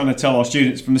trying to tell our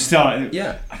students from the start.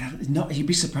 Yeah. You'd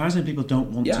be surprised when people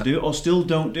don't want to do it or still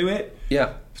don't do it.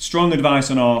 Yeah. Strong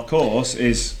advice on our course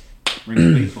is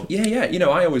ring people. Yeah.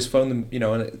 I always phone them,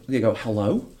 and they go,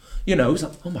 hello? It's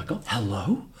like, oh my God,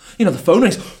 hello? The phone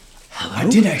rings. Hello? I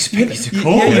didn't expect you to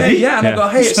call me. Yeah. And I go,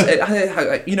 hey,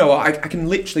 I can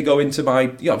literally go into my,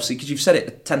 obviously, because you've said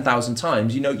it 10,000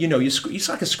 times, it's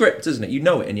like a script, isn't it? You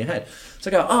know it in your head. So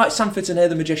I go, it's Sam Fitton here,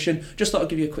 the magician. Just thought I'd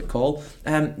give you a quick call.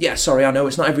 Sorry, I know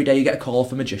it's not every day you get a call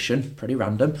off a magician. Pretty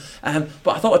random.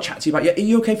 But I thought I'd chat to you about, are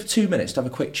you okay for 2 minutes to have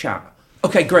a quick chat?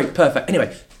 Okay, great, perfect.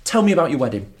 Anyway, tell me about your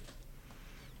wedding.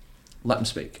 Let them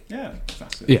speak. Yeah,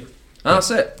 that's it. Yeah. And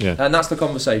that's it. Yeah. And that's the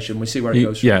conversation. We see where it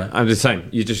goes from there. I'm just saying.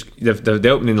 You just the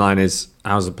opening line is,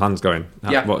 "How's the plans going?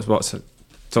 Yeah. What's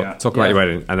talk about your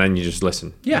wedding," and then you just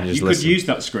listen. Yeah. You could use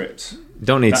that script.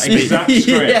 Don't need that speak. exact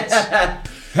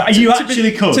script. You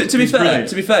actually could. To be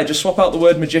fair, just swap out the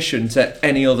word magician to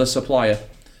any other supplier.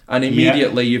 And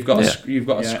immediately you've got a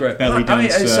script. Belly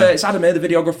dancer. It's Adam here, the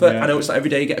videographer. Yeah. I know it's not every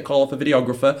day you get a call off a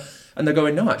videographer, and they're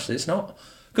going, no, actually, it's not.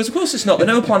 Because of course it's not. They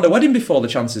never planned a wedding before. The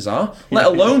chances are, let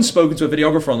alone spoken to a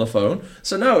videographer on the phone.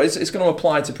 So no, it's going to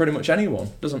apply to pretty much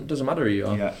anyone. Doesn't matter who you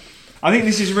are. Yeah. I think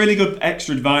this is really good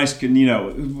extra advice.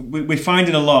 We're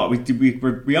finding a lot.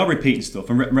 We are repeating stuff,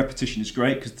 and repetition is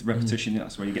great because the repetition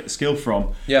that's where you get the skill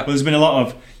from. Yeah. But there's been a lot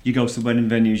of you go to wedding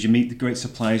venues, you meet the great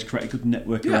suppliers, create a good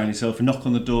network around yourself, knock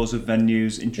on the doors of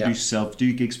venues, introduce yourself,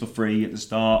 do gigs for free at the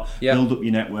start, build up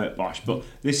your network. But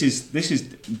this is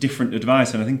different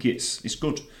advice, and I think it's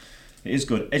good. It is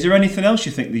good. Is there anything else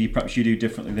you think that perhaps you do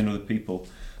differently than other people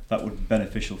that would be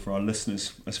beneficial for our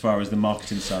listeners as far as the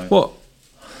marketing side? Well,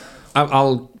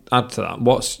 I'll add to that.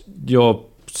 What's your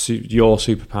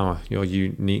superpower, your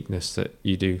uniqueness that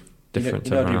you do different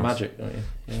to everyone else? Magic, don't you?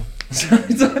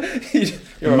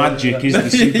 Yeah. Magic is the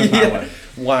superpower.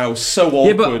 Wow, so awkward.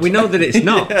 Yeah, but we know that it's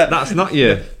not. That's not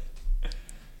you.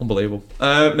 Unbelievable.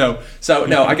 No,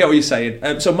 I get what you're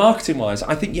saying. So marketing-wise,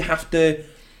 I think you have to,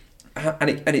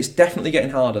 and it's definitely getting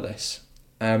harder. This,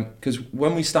 because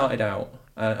when we started out,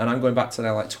 and I'm going back to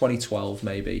now like 2012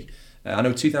 maybe. I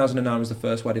know 2009 was the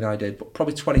first wedding I did, but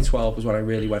probably 2012 was when I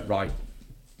really went right.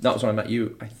 That was when I met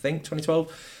you, I think,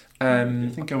 2012. I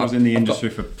think I was in the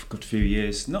industry for a good few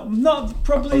years. Not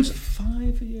probably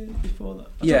 5 years before that.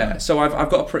 Yeah, so I've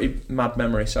got a pretty mad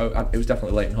memory. So it was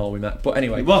definitely Leighton Hall we met. But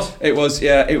anyway, it was.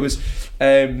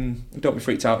 Don't be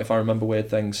freaked out if I remember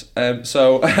weird things.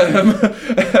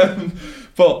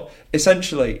 But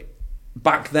essentially,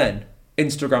 back then,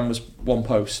 Instagram was one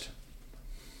post.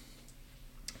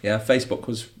 Yeah, Facebook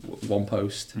was one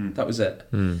post. That was it.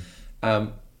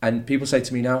 And people say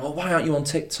to me now, "Oh, why aren't you on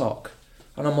TikTok?"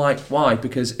 And I'm like, "Why?"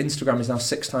 Because Instagram is now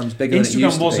 6 times bigger than it used to be.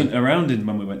 Instagram wasn't around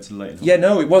when we went to Leighton Hall. Yeah,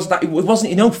 no, it was that. It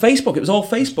wasn't. Facebook. It was all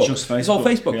Facebook. Just Facebook. It was all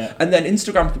Facebook. Yeah. And then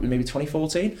Instagram, maybe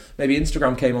 2014. Maybe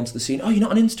Instagram came onto the scene. Oh, you're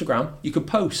not on Instagram? You could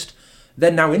post.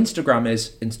 Then now Instagram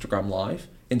is Instagram Live,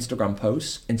 Instagram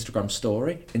Posts, Instagram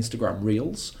Story, Instagram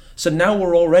Reels. So now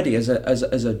we're already, as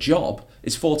a job,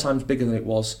 it's 4 times bigger than it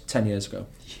was 10 years ago.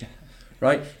 Yeah.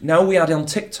 Right? Now we add on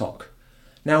TikTok.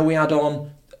 Now we add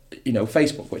on,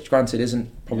 Facebook, which granted isn't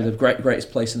probably the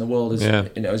greatest place in the world as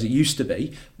it used to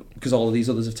be, because all of these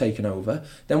others have taken over.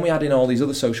 Then we add in all these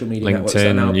other social media networks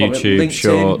that are now YouTube,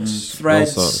 Shorts,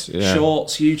 Threads,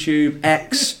 Shorts, YouTube,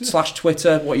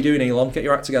 X/Twitter. What are you doing, Elon? Get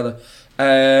your act together.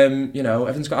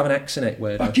 Everything's got to have an X in it.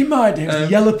 Weird. Back in my day, the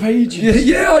Yellow Pages.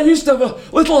 Yeah, I used to have a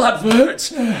little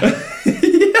advert.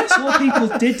 That's what people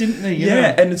did, didn't they?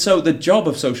 Yeah, and so the job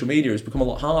of social media has become a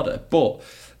lot harder. But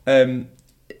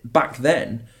back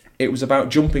then, it was about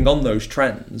jumping on those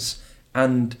trends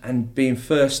and being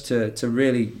first to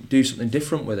really do something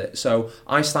different with it. So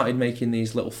I started making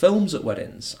these little films at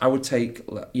weddings. I would take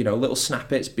little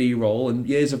snippets, B-roll, and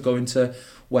years of going to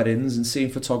weddings and seeing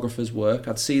photographers work,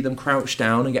 I'd see them crouch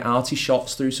down and get arty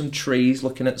shots through some trees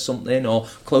looking at something, or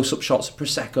close-up shots of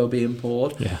Prosecco being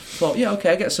poured. Yeah. Thought,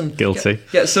 okay, I get some... Guilty.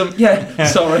 Get some... Yeah,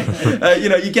 sorry.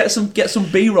 You get some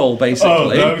B-roll, basically. Oh,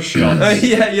 those shots.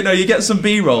 You get some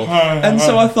B-roll. And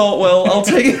so I thought, well, I'll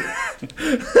take...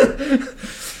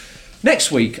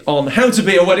 Next week on how to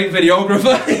be a wedding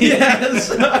videographer. Yes.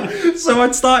 So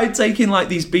I'd started taking like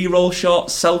these B-roll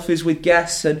shots, selfies with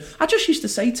guests, and I just used to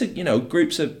say to,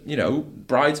 groups of,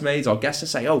 bridesmaids or guests, to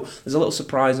say, oh, there's a little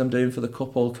surprise I'm doing for the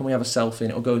couple. Can we have a selfie? And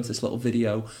it'll go into this little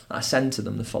video that I send to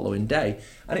them the following day.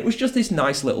 And it was just this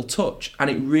nice little touch. And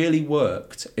it really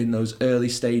worked in those early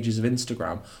stages of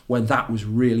Instagram when that was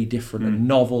really different and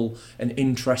novel and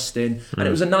interesting. And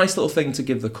it was a nice little thing to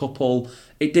give the couple.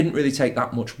 It didn't really take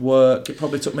that much work. It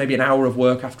probably took maybe an hour of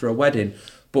work after a wedding.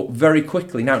 But very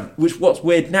quickly now, what's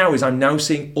weird now is I'm now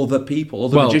seeing other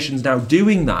magicians now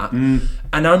doing that. And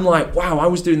I'm like, wow, I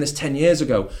was doing this 10 years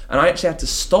ago. And I actually had to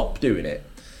stop doing it.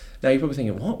 Now you're probably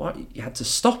thinking, what? You had to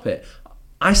stop it?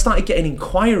 I started getting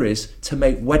inquiries to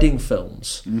make wedding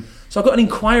films. So I got an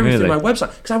inquiry through my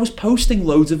website because I was posting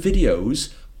loads of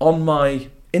videos on my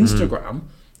Instagram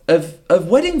of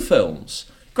wedding films.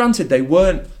 Granted, they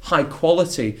weren't high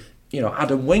quality,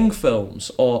 Adam Wing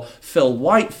films or Phil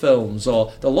White films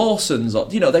or the Lawsons, or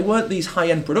they weren't these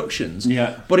high-end productions.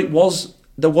 Yeah. But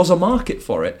there was a market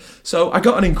for it. So I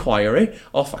got an inquiry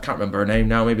off, I can't remember her name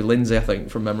now, maybe Lindsay, I think,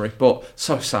 from memory. But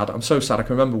so sad. I'm so sad. I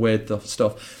can remember weird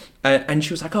stuff. And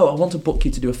she was like, oh, I want to book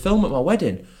you to do a film at my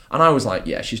wedding. And I was like,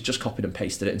 yeah, she's just copied and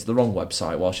pasted it into the wrong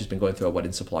website while she's been going through her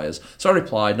wedding suppliers. So I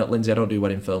replied, not Lindsay, I don't do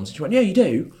wedding films. And she went, yeah, you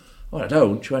do? Well, I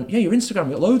don't. She went, yeah, your Instagram,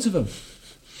 you've got loads of them.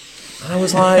 And I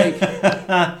was like,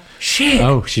 shit.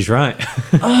 Oh, she's right.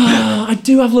 I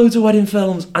do have loads of wedding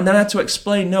films. And then I had to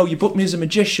explain, no, you booked me as a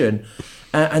magician.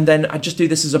 And then I just do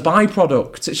this as a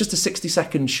byproduct. It's just a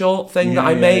 60-second short thing that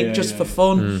I make just for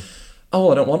fun.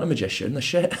 Oh, I don't want a magician, the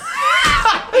shit. And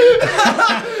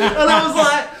I was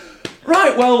like,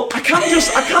 right, well, I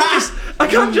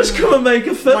can't just come and make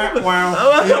a film.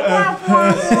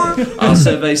 Our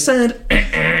survey said.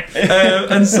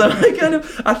 And so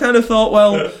I kind of thought,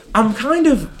 well,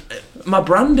 my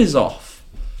brand is off.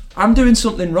 I'm doing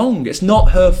something wrong. It's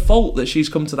not her fault that she's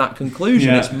come to that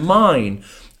conclusion. It's mine.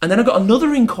 And then I got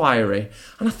another inquiry,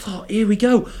 and I thought, here we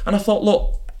go. And I thought,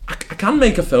 look, I can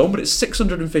make a film, but it's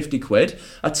 650 quid.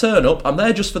 I turn up, I'm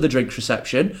there just for the drinks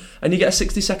reception, and you get a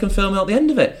 60-second film at the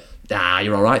end of it.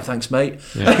 You're all right, thanks, mate.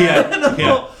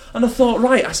 Yeah. And I thought,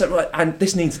 right, I said, right, and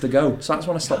this needs to go. So that's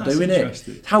when I stopped doing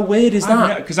it. How weird is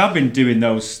that? Because I've been doing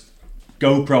those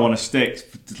GoPro on a stick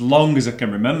for as long as I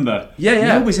can remember.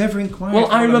 Yeah. Nobody's ever inquired. Well,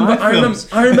 I remember. It's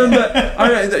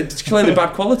clearly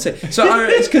bad quality. So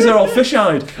it's because they're all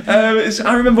fish-eyed.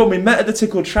 I remember when we met at the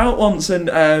Tickled Trout once, and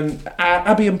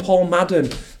Abby and Paul Madden,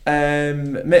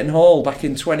 Mitten Hall back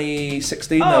in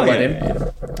 2016. Their wedding,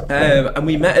 and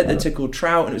we met at the Tickled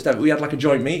Trout, and we had like a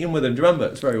joint meeting with them. Do you remember?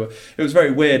 It was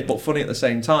very weird but funny at the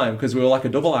same time because we were like a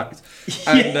double act,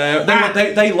 and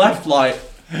they left like.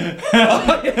 Shit!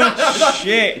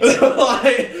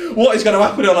 Like, what is going to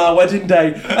happen on our wedding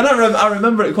day? And I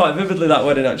remember it quite vividly, that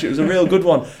wedding. Actually, it was a real good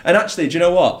one. And actually, do you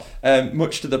know what?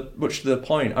 Much to the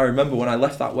point, I remember when I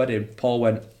left that wedding, Paul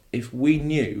went, "If we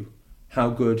knew how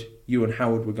good you and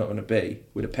Howard were going to be,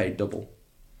 we'd have paid double."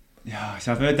 Yeah,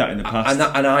 I've heard that in the past.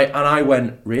 And I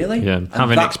went, really? Yeah,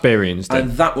 having experienced it.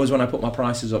 And that was when I put my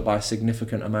prices up by a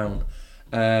significant amount.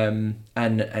 So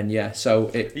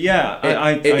it's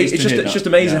just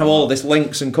amazing how all this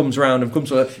links and comes around and comes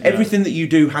to everything that you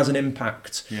do has an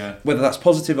impact, whether that's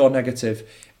positive or negative,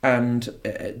 and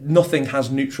nothing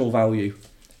has neutral value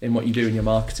in what you do in your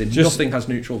marketing. Nothing has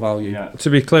neutral value. To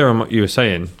be clear on what you were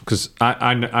saying, because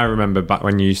I remember back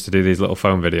when you used to do these little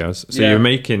phone videos, so you were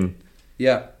making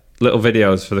little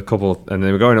videos for the couple, and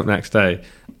they were going up next day,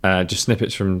 just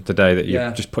snippets from the day that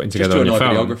you're just putting together on your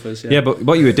phone. Videographers, but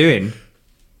what you were doing,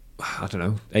 I don't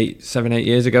know, 8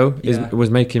 years ago, was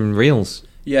making reels.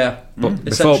 Yeah, but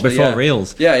before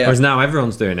reels. Yeah. Whereas now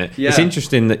everyone's doing it. Yeah. It's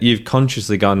interesting that you've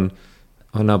consciously gone,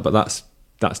 oh no, but that's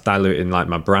diluting like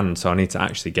my brand, so I need to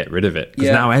actually get rid of it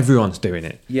because now everyone's doing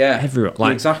it. Yeah,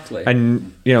 everyone, exactly.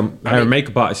 And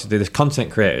makeup artists do this, content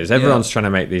creators. Everyone's trying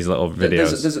to make these little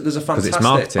videos. There's a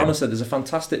fantastic, honestly, there's a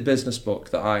fantastic business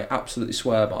book that I absolutely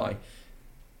swear by.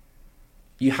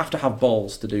 You have to have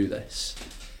balls to do this.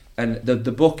 And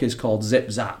the book is called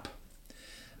Zip Zap.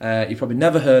 You've probably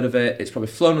never heard of it. It's probably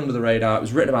flown under the radar. It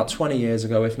was written about 20 years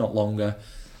ago, if not longer.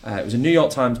 It was a New York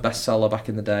Times bestseller back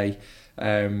in the day.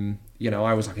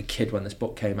 I was like a kid when this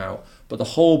book came out. But the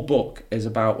whole book is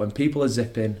about when people are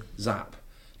zipping, zap.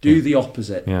 Do the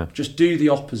opposite. Yeah. Just do the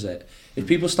opposite. If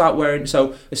people start wearing...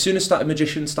 So as soon as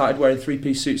magicians started wearing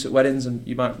three-piece suits at weddings, and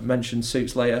you might mention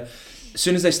suits later, as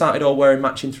soon as they started all wearing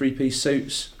matching three-piece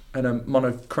suits and a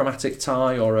monochromatic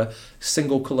tie or a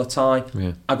single colour tie,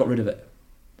 I got rid of it.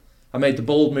 I made the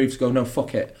bold move to go, no,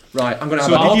 fuck it. Right, I'm going to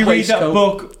have So did you read that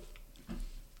book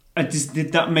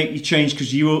Did that make you change?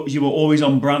 Because you were always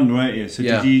on brand, weren't you? So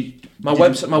Yeah. did you? My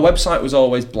website was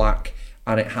always black,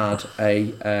 and it had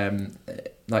a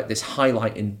like this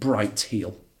highlight in bright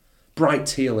teal. Bright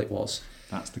teal it was.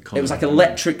 That's the colour. It was like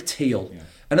electric teal. Yeah.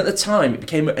 And at the time, it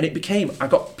became. I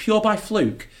got pure by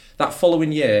fluke that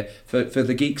following year for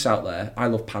the geeks out there. I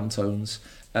love Pantones.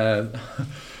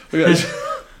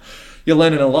 You're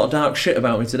learning a lot of dark shit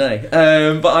about me today.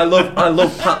 But I love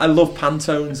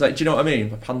Pantones. Like, do you know what I mean?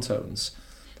 Pantones.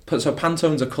 So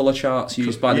Pantones are colour charts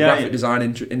used by the graphic design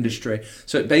industry.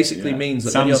 So it basically means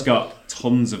that Sam's got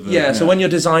tons of them. Yeah, so when you're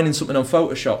designing something on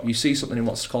Photoshop, you see something in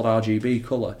what's called RGB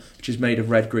colour, which is made of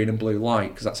red, green and blue light,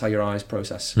 because that's how your eyes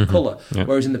process colour. Yeah.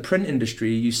 Whereas in the print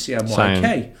industry, you use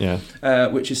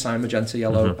CMYK, which is cyan, magenta,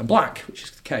 yellow and black, which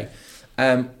is K.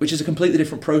 Which is a completely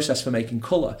different process for making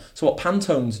colour. So what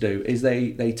Pantones do is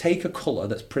they take a colour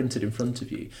that's printed in front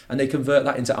of you and they convert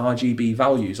that into RGB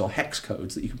values or hex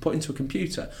codes that you can put into a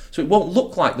computer. So it won't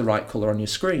look like the right colour on your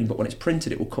screen, but when it's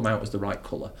printed, it will come out as the right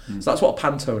colour. So that's what a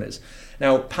Pantone is.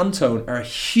 Now, Pantone are a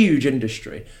huge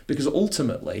industry because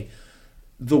ultimately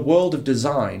the world of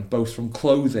design, both from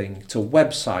clothing to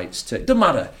websites to... It doesn't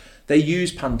matter. They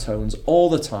use Pantones all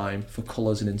the time for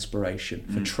colours and inspiration,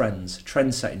 for trends,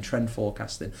 trend setting, trend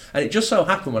forecasting. And it just so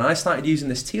happened when I started using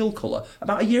this teal colour,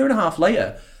 about a year and a half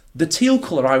later, the teal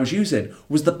colour I was using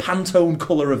was the Pantone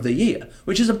colour of the year,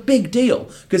 which is a big deal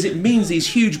because it means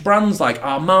these huge brands like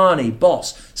Armani,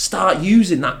 Boss, start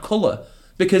using that colour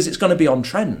because it's going to be on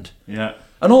trend. Yeah.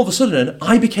 And all of a sudden,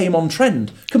 I became on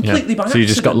trend completely by accident. So you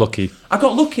just got lucky. I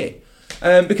got lucky.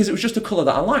 Because it was just a colour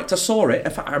that I liked. I saw it.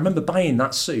 In fact, I remember buying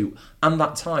that suit and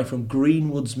that tie from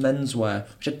Greenwood's Menswear,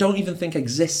 which I don't even think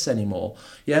exists anymore.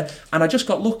 Yeah, and I just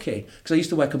got lucky because I used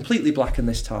to wear completely black in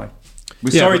this tie. We're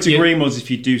sorry to Greenwood's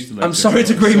if you do still. I'm sorry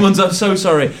to Greenwood's. I'm so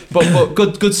sorry, but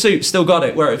good suit. Still got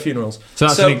it. Wear it at funerals. So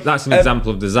that's an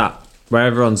example of the Zap where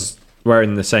everyone's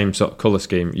wearing the same sort of colour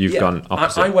scheme. You've gone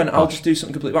opposite. I went, I'll just do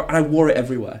something completely wrong. And I wore it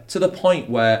everywhere to the point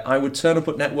where I would turn up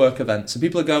at network events and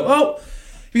people would go, "Oh,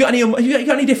 have you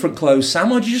got any different clothes, Sam,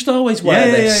 or do you just always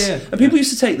wear this?" Yeah. And people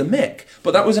used to take the mick.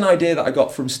 But that was an idea that I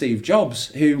got from Steve Jobs,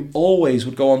 who always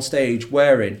would go on stage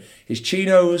wearing his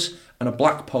chinos and a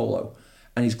black polo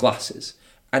and his glasses.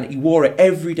 And he wore it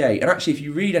every day. And actually, if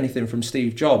you read anything from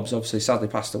Steve Jobs, obviously sadly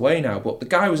passed away now, but the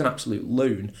guy was an absolute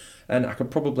loon. And I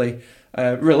could probably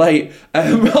relate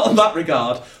on that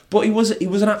regard. But he was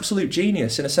an absolute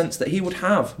genius in a sense that he would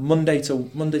have Monday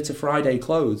to Friday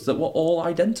clothes that were all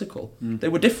identical. They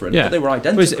were different, but they were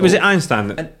identical. Was it Einstein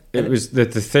that it was the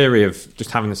theory of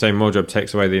just having the same wardrobe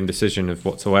takes away the indecision of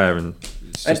what to wear, and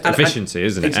it's just efficiency,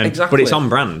 isn't it? Exactly. But it's on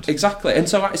brand. Exactly. And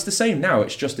so it's the same now.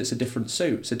 It's a different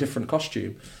suit. It's a different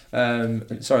costume.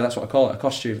 Sorry, that's what I call it, a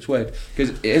costume. It's weird because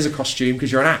it is a costume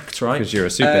because you're an act, right? Because you're a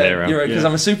superhero. Because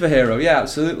I'm a superhero. Yeah,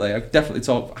 absolutely. I definitely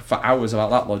talk for hours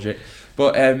about that logic.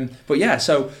 But yeah.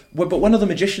 So, but when other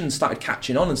magicians started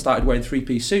catching on and started wearing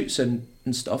 3-piece suits and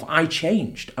stuff, I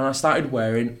changed and I started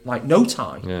wearing like no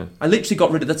tie. Yeah. I literally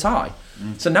got rid of the tie.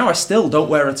 So now I still don't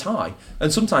wear a tie.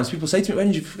 And sometimes people say to me, "When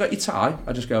did you forget your tie?"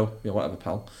 I just go, "Yeah, whatever,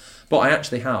 pal." But I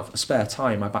actually have a spare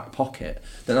tie in my back pocket.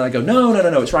 Then I go, no,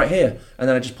 it's right here. And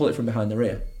then I just pull it from behind the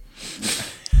rear.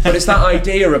 But it's that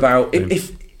idea about,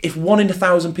 if 1 in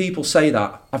 1,000 people say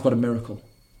that, I've got a miracle.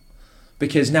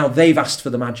 Because now they've asked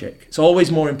for the magic. It's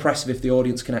always more impressive if the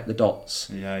audience connect the dots.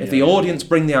 If the audience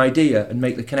bring the idea and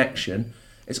make the connection,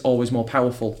 it's always more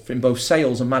powerful in both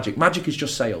sales and magic. Magic is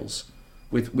just sales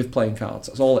with playing cards.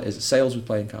 That's all it is. It's sales with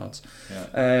playing cards.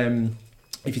 Yeah.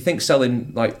 If you think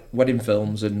selling like wedding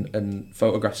films and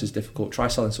photographs is difficult, try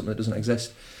selling something that doesn't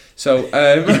exist. So, do you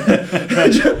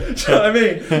know what I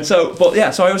mean? So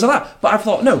I was like that. But I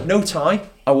thought, no tie.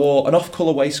 I wore an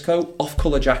off-colour waistcoat,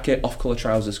 off-colour jacket, off-colour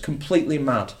trousers, completely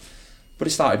mad. But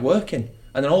it started working.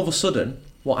 And then all of a sudden,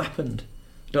 what happened?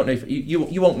 I don't know if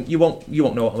you won't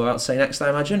know what I'm about to say next, I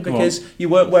imagine, because you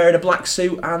weren't wearing a black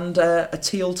suit and a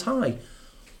teal tie.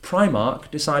 Primark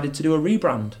decided to do a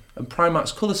rebrand, and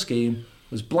Primark's colour scheme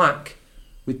was black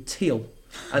with teal,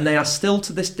 and they are still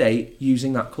to this day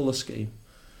using that colour scheme.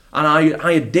 And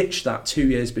I had ditched that 2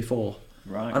 years before,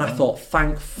 and I thought,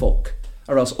 thank fuck,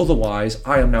 or else otherwise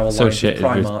I am now aligned with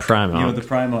Primark. You're the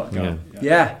Primark guy.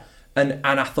 Yeah. And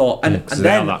I thought, and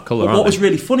then that colour, what was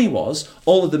really funny was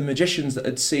all of the magicians that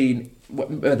had seen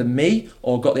whether me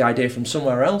or got the idea from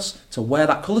somewhere else to wear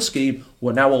that colour scheme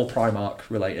were now all Primark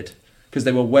related because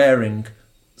they were wearing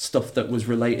stuff that was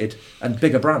related and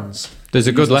bigger brands. There's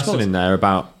a good lesson in there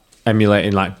about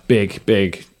emulating like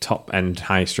big top end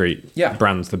high street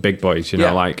brands, the big boys,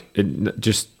 like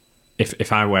just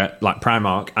if I wear like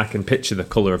Primark, I can picture the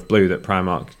colour of blue that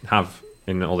Primark have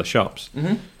in all the shops.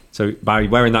 So by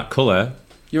wearing that colour,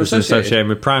 You're it's associated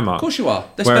with Primark. Of course you are.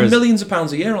 They spend millions of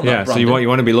pounds a year on that Yeah, brand. so you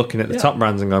want to be looking at the top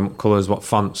brands and going, what colours, what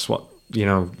fonts, what,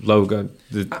 logo.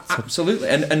 Absolutely.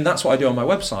 And that's what I do on my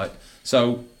website.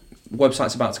 So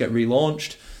website's about to get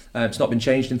relaunched. It's not been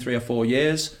changed in 3 or 4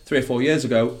 years. 3 or 4 years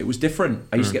ago, it was different.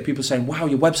 I used to get people saying, wow,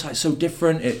 your website's so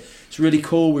different. It's really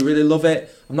cool. We really love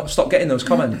it. I've not stopped getting those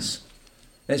comments.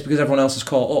 And it's because everyone else has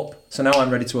caught up. So now I'm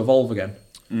ready to evolve again.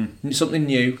 Something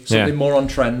new, something more on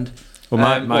trend. Or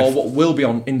what will be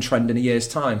in trend in a year's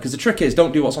time. Because the trick is,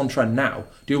 don't do what's on trend now.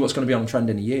 Do what's going to be on trend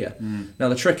in a year. Now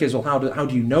the trick is, well, how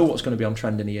do you know what's going to be on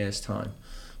trend in a year's time?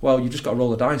 Well, you've just got to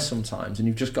roll the dice sometimes, and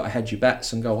you've just got to hedge your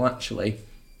bets and go, well, actually,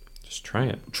 just try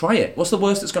it. Try it. What's the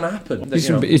worst that's going to happen?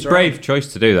 It's a brave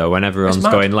choice to do, though. When everyone's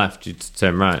going left, you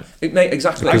turn right.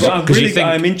 Exactly.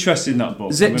 I'm interested in that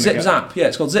book. Zip Zap. Yeah,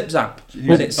 it's called Zip Zap.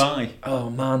 Who's by? Oh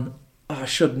man, I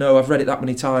should know. I've read it that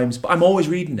many times, but I'm always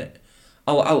reading it.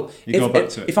 Go back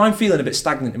to it. If I'm feeling a bit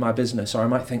stagnant in my business, or I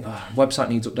might think, website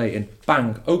needs updating,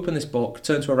 bang, open this book,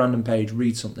 turn to a random page,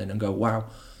 read something, and go, wow.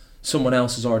 Someone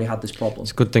else has already had this problem.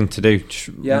 It's a good thing to do.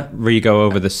 Re-go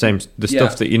over the stuff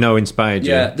that inspired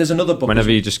you. Yeah, there's another book. Whenever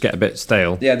you just get a bit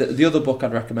stale. Yeah, the other book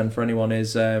I'd recommend for anyone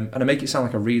is, and I make it sound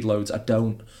like I read loads. I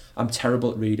don't. I'm terrible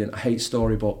at reading. I hate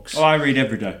storybooks. Oh, I read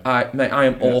every day. I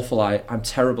am awful at it. I'm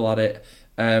terrible at it.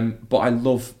 But I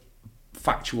love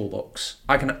factual books.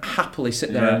 I can happily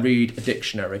sit there and read a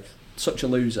dictionary. Such a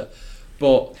loser.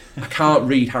 But I can't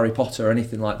read Harry Potter or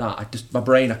anything like that. My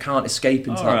brain, I can't escape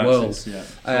into that world. It's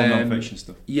all non-fiction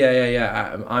stuff.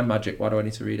 Yeah. I'm magic. Why do I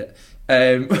need to read it?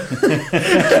 Yeah.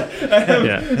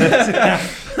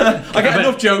 I get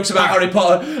enough jokes about Harry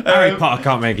Potter. Harry Potter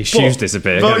can't make his shoes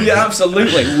disappear. But yeah,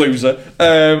 absolutely, loser.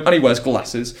 And he wears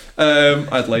glasses. I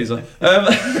had laser.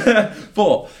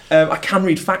 But I can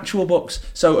read factual books.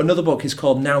 So another book is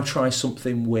called Now Try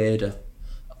Something Weirder.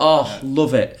 Oh,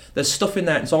 love it. There's stuff in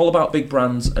there. It's all about big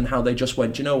brands and how they just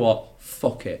went, do you know what?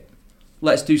 Fuck it.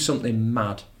 Let's do something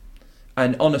mad.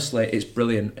 And honestly, it's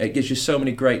brilliant. It gives you so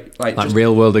many great... Like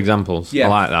real world examples. Yeah, I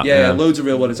like that. Yeah, loads of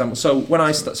real world examples. So when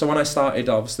I started,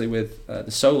 obviously, with the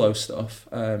solo stuff,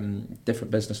 different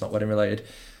business, not wedding related,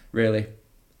 really,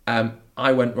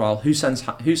 I went, well, who sells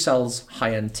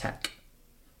high-end tech?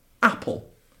 Apple.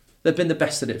 They've been the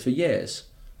best at it for years.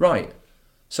 Right.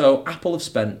 So Apple have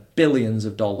spent billions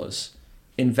of dollars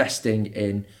investing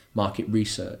in market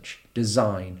research,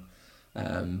 design,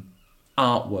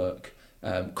 artwork,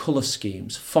 colour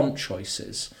schemes, font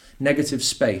choices, negative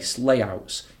space,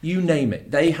 layouts, you name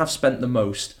it. They have spent the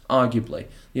most, arguably.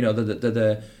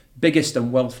 The biggest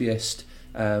and wealthiest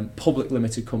public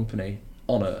limited company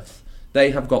on earth.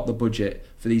 They have got the budget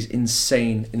for these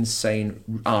insane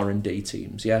R&D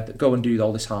teams, that go and do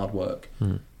all this hard work.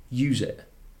 Use it.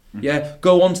 Yeah,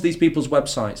 go onto these people's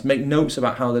websites, make notes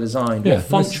about how they're designed, what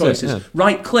font choices,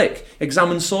 right click,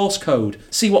 examine source code,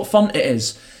 see what font it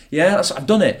is. Yeah, I've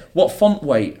done it. What font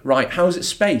weight, right, how is it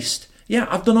spaced? Yeah,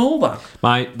 I've done all that.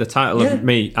 The title of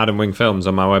me, Adam Wing Films,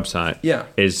 on my website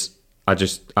is,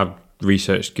 I've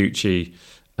researched Gucci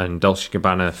and Dolce &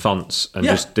 Gabbana fonts and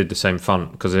just did the same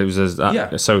font because it was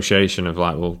that association of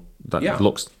that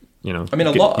looks... I mean,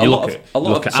 a lot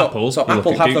of Apple. So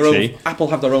Apple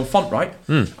have their own font, right?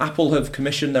 Apple have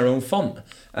commissioned their own font,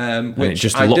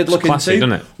 which I did look classy, into.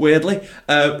 Doesn't it? Weirdly,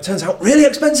 turns out really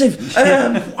expensive.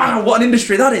 Wow, what an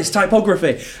industry that is!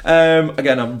 Typography.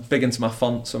 Again, I'm big into my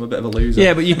font, so I'm a bit of a loser.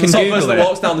 Yeah, but you can Google it. The person that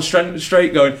walks down the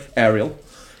street going Arial.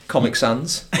 Comic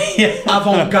Sans,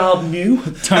 avant-garde new, like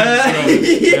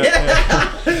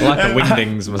a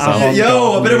Wingdings myself.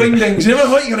 A bit of Wingdings. You never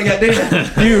know what you're gonna get, do you?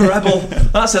 New Rebel.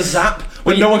 That's a zap.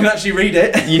 When no one can actually read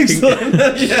it.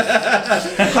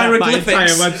 Hieroglyphics. My entire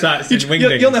website's in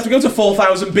Wingdings. You'll have to go to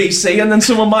 4000 BC and then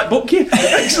someone might book you.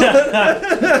 Excellent.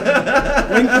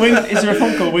 Is there a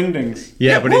font called Wingdings?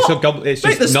 Yeah, but it's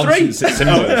just nonsense. It's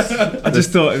symbols. I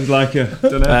just thought it was like a...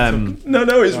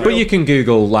 No, it's real. But you can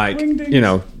Google,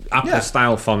 Apple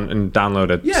style font and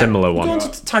download a similar one. Go on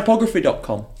to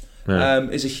typography.com.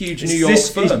 Is a huge New York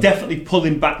firm. It's definitely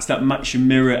pulling back to that match and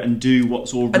mirror and do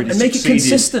what's already and make it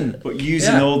consistent. But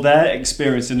using all their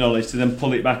experience and knowledge to then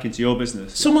pull it back into your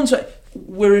business.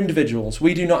 We're individuals.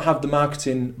 We do not have the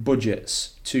marketing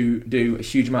budgets to do a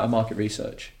huge amount of market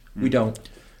research. We don't.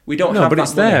 We don't have but that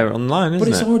it's money. there online, isn't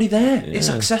it? But it's already there. Yeah. It's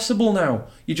accessible now.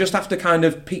 You just have to kind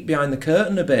of peek behind the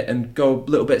curtain a bit and go a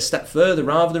little bit step further.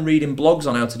 Rather than reading blogs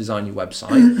on how to design your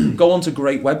website, go onto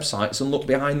great websites and look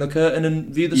behind the curtain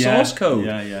and view the source code.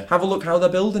 Have a look how they're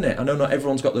building it. I know not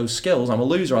everyone's got those skills. I'm a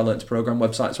loser. I learned to program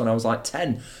websites when I was like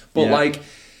 10. But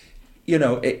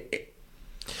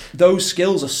those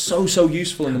skills are so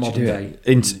useful in the modern day.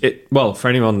 Well, for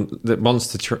anyone that wants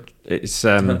to, it's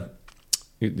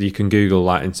you can Google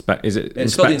like inspect. Is it?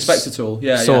 It's called the inspector tool.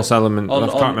 Yeah, source element. I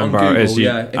can't remember how it is.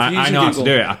 I know how to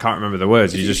do it. I can't remember the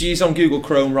words. You use on Google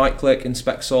Chrome, right click,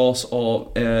 inspect source,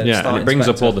 or and it brings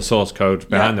up all the source code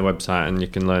behind the website, and you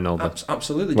can learn all the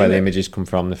absolutely where the images come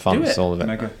from, the fonts, all of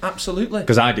it. Absolutely.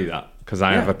 Because I do that because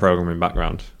I have a programming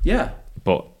background. Yeah.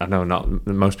 But I know not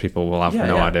most people will have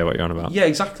no idea what you're on about. Yeah,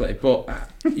 exactly. But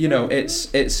it's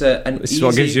it's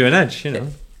what gives you an edge, you know.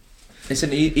 It's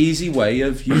an easy way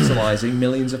of utilising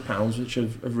millions of pounds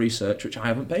of research which I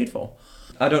haven't paid for.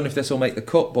 I don't know if this will make the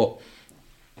cut, but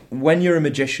when you're a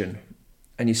magician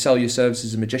and you sell your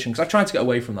services as a magician, because I tried to get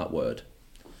away from that word,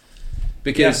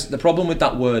 because the problem with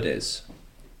that word is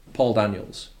Paul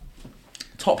Daniels,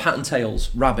 top hat and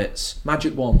tails, rabbits,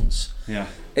 magic wands. Yeah.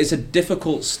 It's a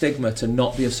difficult stigma to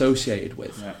not be associated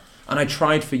with. Yeah. And I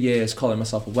tried for years calling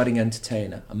myself a wedding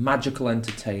entertainer, a magical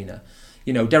entertainer.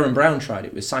 You know, Derren Brown tried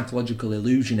it with psychological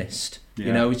illusionist. Yeah.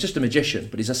 You know, he's just a magician,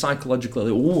 but he's a psychological...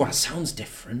 Oh, that sounds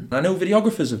different. I know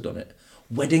videographers have done it.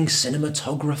 Wedding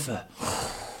cinematographer.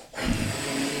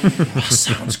 That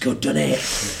sounds good, doesn't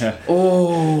it? Yeah.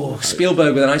 Oh,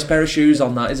 Spielberg with a nice pair of shoes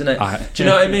on that, isn't it? Do you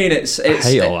know what I mean? It's I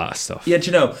hate all that stuff. Yeah, do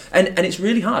you know? And it's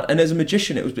really hard. And as a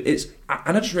magician, and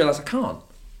I just realised I can't.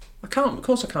 Of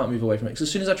course I can't move away from it. Because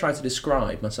as soon as I try to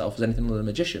describe myself as anything other than a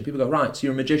magician, people go, right, so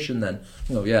you're a magician then?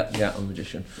 I go, yeah, I'm a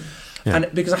magician. Yeah.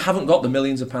 And because I haven't got the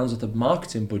millions of pounds worth of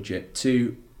marketing budget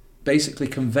to basically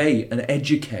convey and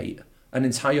educate an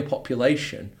entire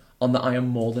population on that I am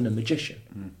more than a magician.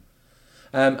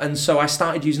 And so I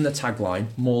started using the tagline,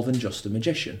 more than just a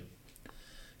magician.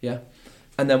 Yeah.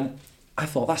 And then I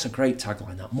thought, that's a great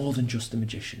tagline, that, more than just a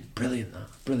magician. Brilliant, that.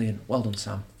 Brilliant. Well done,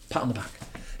 Sam. Pat on the back.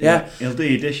 Yeah. He'll do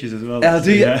your dishes as well. I'll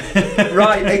do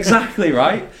Right, exactly,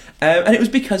 right. And it was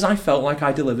because I felt like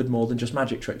I delivered more than just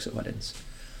magic tricks at weddings.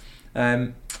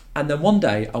 And then one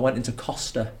day I went into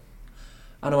Costa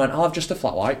and I went, I'll have just a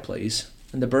flat white, please.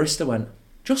 And the barista went,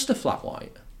 just a flat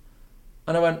white?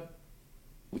 And I went,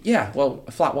 yeah, well,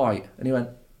 a flat white. And he went,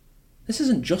 this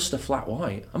isn't just a flat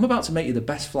white. I'm about to make you the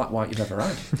best flat white you've ever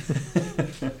had.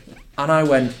 And I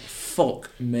went,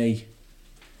 fuck me.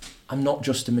 I'm not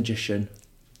just a magician.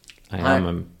 I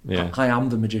am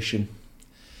the magician.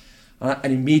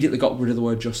 And immediately got rid of the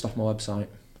word just off my website.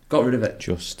 Got rid of it.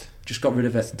 Just got rid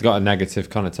of it. It's got a negative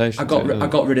connotation. I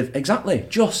got rid of exactly.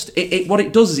 Just what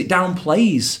it does is it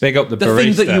downplays big up the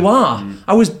thing that you are.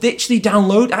 I was literally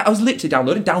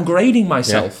downgrading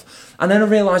myself, and then I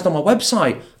realised on my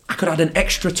website I could add an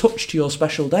extra touch to your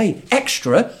special day.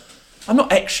 Extra? I'm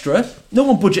not extra. No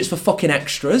one budgets for fucking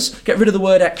extras. Get rid of the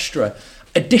word extra.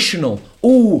 Additional.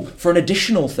 Ooh, for an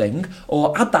additional thing,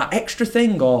 or add that extra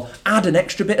thing, or add an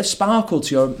extra bit of sparkle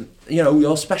to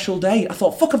your special day. I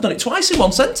thought, fuck, I've done it twice in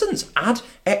one sentence. Add,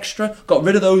 extra, got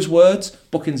rid of those words,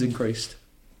 bookings increased.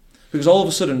 Because all of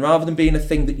a sudden, rather than being a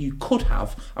thing that you could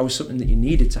have, I was something that you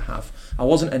needed to have. I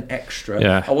wasn't an extra.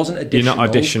 Yeah. I wasn't additional. You're not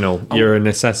additional. You're a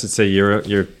necessity.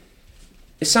 You're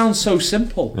It sounds so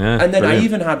simple. Yeah, and then brilliant. I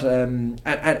even had,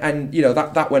 and you know,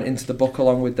 that went into the book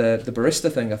along with the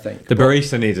barista thing, I think. The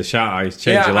barista needs a shout out. He's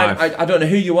changed your life. I don't know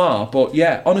who you are, but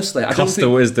yeah, honestly, I Cost don't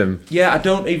think... wisdom. Yeah, I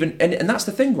don't even... And that's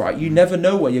the thing, right? You never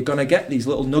know where you're going to get these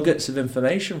little nuggets of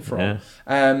information from. Yeah.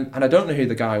 And I don't know who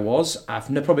the guy was. I've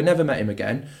probably never met him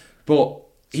again. But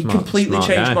he completely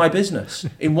changed my business.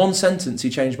 In one sentence,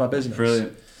 he changed my business.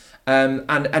 Brilliant.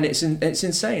 And it's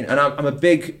insane. And I'm a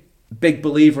big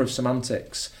believer of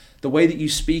semantics. The way that you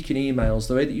speak in emails,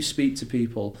 the way that you speak to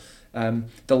people,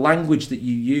 the language that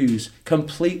you use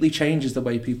completely changes the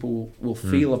way people will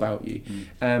feel about you.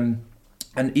 And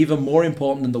even more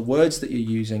important than the words that you're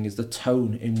using is the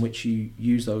tone in which you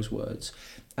use those words.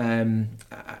 I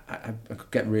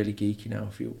could get really geeky now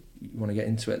if you want to get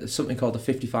into it. There's something called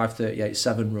the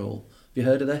 55-38-7 rule. Have you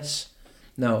heard of this?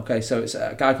 No, okay. So it's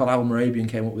a guy called Al Morabian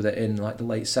came up with it in like the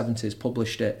late 70s,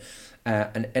 published it,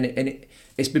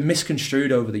 it's been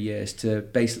misconstrued over the years to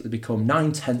basically become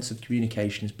 9/10 of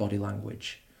communication is body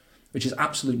language, which is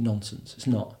absolute nonsense. It's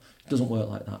not. It doesn't work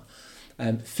like that.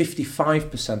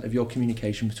 55% of your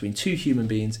communication between two human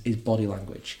beings is body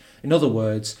language. In other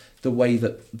words, the way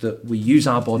that we use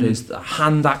our bodies, the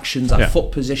hand actions, our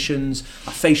foot positions,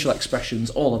 our facial expressions,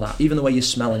 all of that, even the way you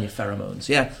smell and your pheromones.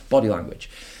 Yeah, body language.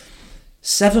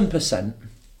 7%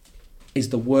 is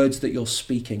the words that you're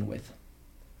speaking with.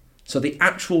 So the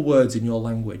actual words in your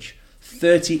language.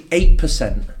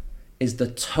 38% is the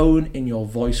tone in your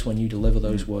voice when you deliver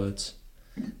those words.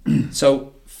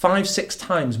 So 5-6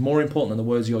 times more important than the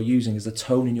words you're using is the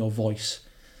tone in your voice.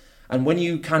 And when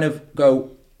you kind of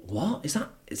go, what is that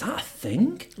a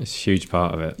thing? It's a huge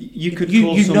part of it. You could You-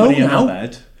 call you know somebody a now.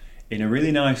 knobhead in a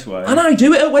really nice way. And I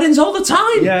do it at weddings all the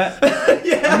time. Yeah.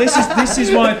 And this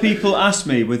is why people ask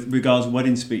me with regards to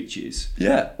wedding speeches.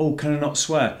 Yeah. Oh, can I not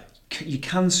swear? You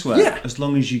can swear Yeah. as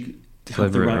long as you have the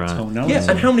Deliver it right right. tonality. Yeah,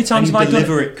 and how many times And have you I done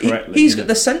deliver it correctly? He's you got know.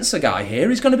 the censor guy here.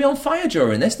 He's going to be on fire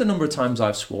during this. The number of times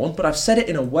I've sworn, but I've said it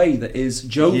in a way that is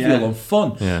jovial Yeah. and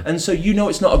fun, Yeah. and so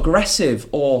it's not aggressive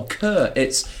or curt.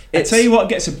 It's I tell you what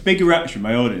gets a bigger reaction from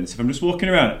my audience if I'm just walking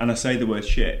around and I say the word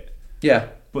shit, yeah.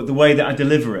 but the way that I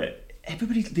deliver it,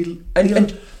 everybody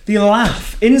And- they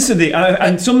laugh instantly.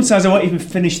 And sometimes I won't even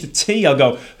finish the tea. I'll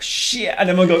go shit, and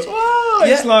everyone goes, "Oh!"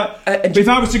 It's Yeah. like, And but if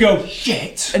I was to go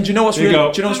shit, And do you know what's they really?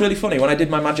 go, Do you know what's really funny? When I did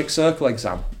my Magic Circle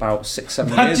exam about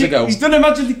 6-7 years ago, he's done a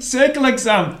magic circle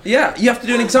exam. yeah, you have to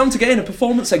do an exam to get in a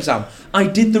performance exam. I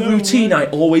did the routine I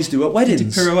always do at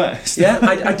weddings. Pirouettes. Yeah,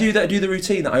 I do that. I do the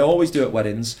routine that I always do at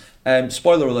weddings.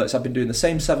 Spoiler alerts: I've been doing the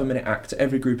same 7-minute act at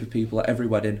every group of people at every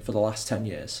wedding for the last 10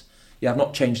 years. Yeah, I've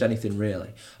not changed anything really.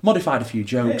 Modified a few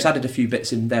jokes, added a few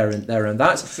bits in there and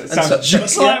that. It sounds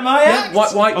just like my act.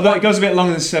 Why? Although it goes a bit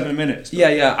longer than 7 minutes.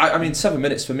 Yeah. I mean, 7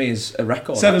 minutes for me is a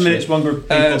record. 7 actually. minutes, one group of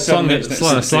people. It's 7 minutes.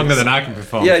 it's longer than I can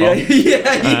perform. Yeah.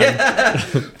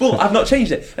 But I've not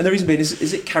changed it, and the reason being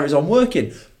is it carries on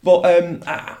working. But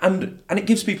and it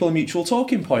gives people a mutual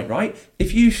talking point, right?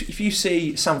 If you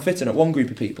see Sam Fitton at one group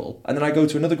of people, and then I go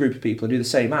to another group of people and do the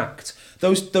same act,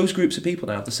 those groups of people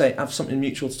now have something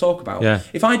mutual to talk about. Yeah.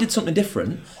 If I did something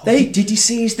different, Did you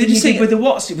see his thing? Did you see with the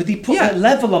what's it? With he put Yeah. the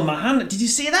level on my hand. Did you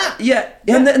see that? yeah.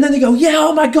 And then they go, yeah,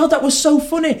 oh my god, that was so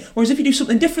funny. Whereas if you do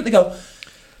something different, they go,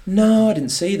 no, I didn't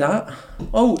see that.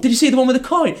 Oh, did you see the one with the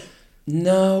coin?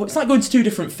 No, it's like going to two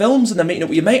different films and then meeting up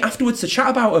with your mate afterwards to chat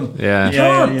about them. Yeah. You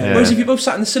can't. Yeah. Whereas if you both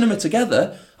sat in the cinema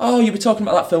together, you were talking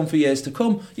about that film for years to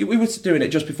come. We were doing it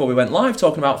just before we went live,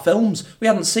 talking about films. We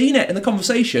hadn't seen it in the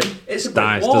conversation. It's a brick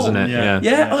Nice, wall. doesn't it? Yeah.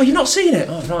 Yeah. Oh, you've not seen it?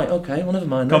 Oh, right. Okay. Well, never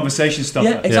mind. then. Conversation stopper.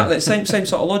 Yeah, exactly. Same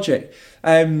sort of logic.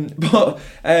 I'd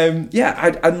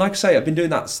like I say, I've been doing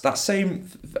that same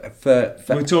for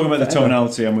We're talking about the forever.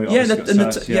 tonality, and we Yeah, obviously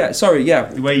got said, sorry, yeah.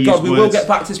 The way you God, use we words. will get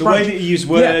back to this. The way that you use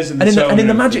words and the in tone the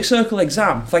and Magic everything. Circle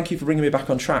exam. Thank you for bringing me back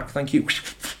on track. Thank you.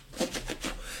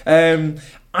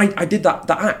 I did that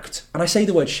act, and I say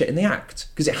the word shit in the act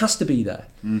because it has to be there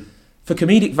for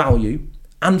comedic value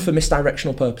and for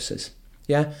misdirectional purposes.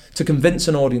 Yeah, to convince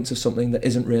an audience of something that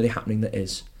isn't really happening that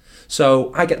is.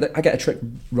 So I get a trick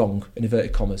wrong, in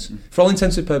inverted commas. For all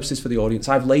intents and purposes for the audience,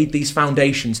 I've laid these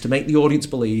foundations to make the audience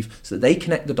believe so that they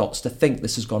connect the dots to think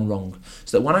this has gone wrong.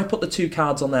 So that when I put the two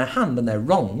cards on their hand and they're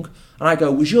wrong, and I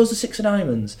go, was yours the 6 of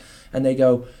diamonds? And they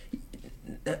go,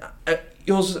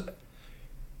 yours,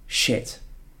 shit.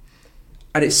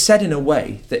 And it's said in a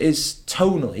way that is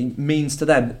tonally means to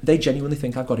them, they genuinely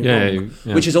think I've got it wrong.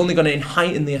 Yeah. Which is only going to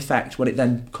heighten the effect when it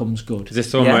then comes good. Is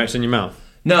this the one where it's in your mouth?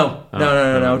 No,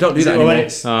 don't do that Well, anymore.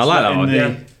 it's I like that in one. the-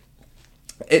 Yeah.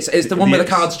 It's the one where the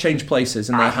Yes. cards change places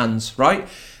in their hands, right?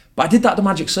 But I did that at the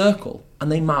Magic Circle,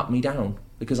 and they marked me down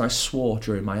because I swore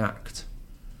during my act.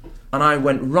 And I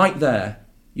went, right there,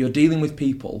 you're dealing with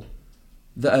people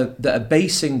that are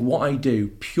basing what I do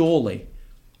purely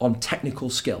on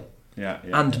technical skill Yeah.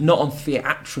 and not on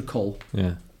theatrical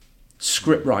Yeah.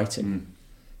 script writing.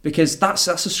 Because that's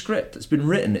a script that's been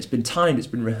written, it's been timed, it's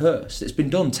been rehearsed, it's been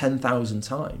done 10,000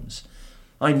 times.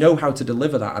 I know how to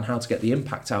deliver that and how to get the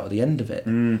impact out at the end of it.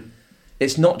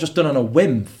 It's not just done on a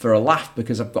whim for a laugh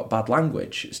because I've got bad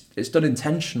language. It's done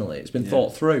intentionally. It's been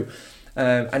thought through.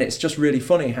 And it's just really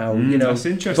funny how, that's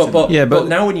interesting. But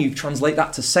now when you translate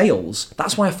that to sales,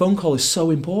 that's why a phone call is so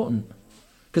important.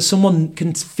 Because someone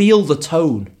can feel the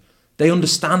tone. They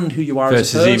understand who you are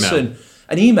as a Versus person. email.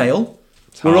 An email,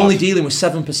 we're hard. only dealing with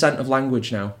 7% of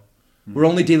language now. We're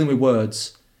only dealing with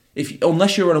words.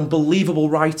 Unless you're an unbelievable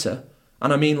writer,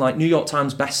 and I mean like New York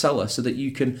Times bestseller, so that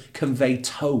you can convey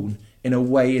tone in a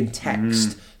way in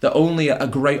text that only a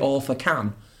great author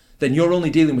can, then you're only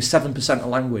dealing with 7% of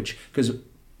language because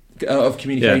of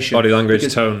communication. Body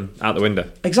language, tone, out the window.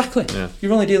 Exactly. Yeah.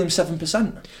 You're only dealing with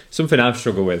 7%. Something I've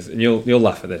struggled with, and you'll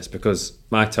laugh at this because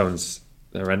my tones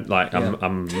are like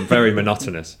I'm very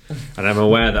monotonous, and I'm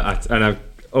aware that I've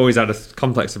always had a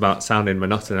complex about sounding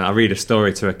monotonous. I read a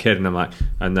story to a kid, and I'm like,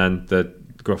 and then the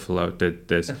Gruffalo did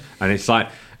this, and it's like.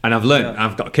 And I've learned,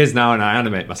 I've got kids now and I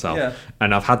animate myself. Yeah.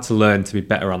 And I've had to learn to be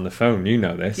better on the phone. You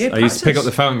know this. Yeah, I used to pick up practice.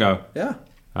 the phone and go, Yeah.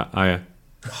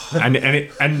 and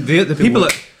the people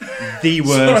at the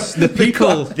worst. the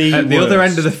people The at the other worst.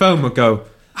 end of the phone would go,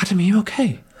 Adam, are you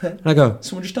okay? And I go,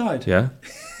 someone just died. yeah,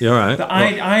 you're right. But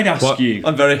I'd ask What? you.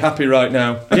 I'm very happy right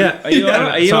now. Yeah, Are you all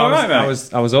right? Are you So all right, mate?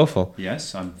 I was awful.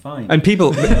 Yes, I'm fine. And people,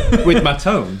 with my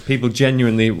tone, people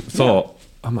genuinely thought,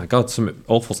 "Oh my god, something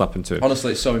awful's happened to him."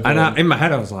 Honestly, it's so And important. in my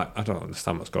head, I was like, "I don't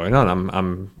understand what's going on.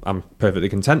 I'm perfectly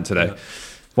content today.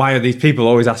 Why are these people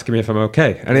always asking me if I'm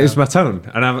okay?" And it was my tone.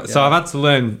 And so I've had to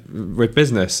learn with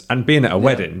business and being at a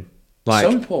wedding. Like,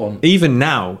 so important. even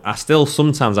now, I still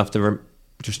sometimes have to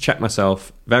just check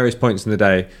myself various points in the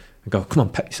day and go, "Come on,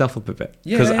 pep yourself up a bit,"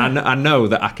 because I know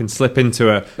that I can slip into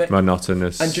a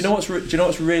monotonous. And do you know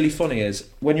what's really funny is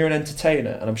when you're an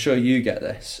entertainer, and I'm sure you get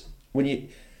this, when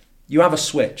you have a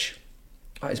switch,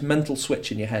 like it's mental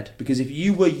switch in your head, because if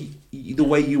you were the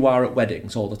way you are at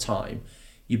weddings all the time,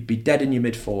 you'd be dead in your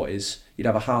mid-40s, you'd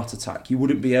have a heart attack, you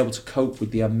wouldn't be able to cope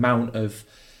with the amount of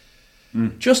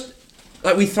just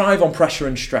like we thrive on pressure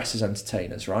and stress as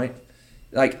entertainers, right?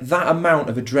 Like that amount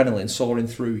of adrenaline soaring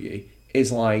through you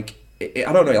is like,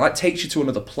 I don't know, it like takes you to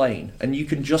another plane, and you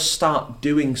can just start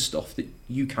doing stuff that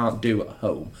you can't do at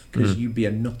home because you'd be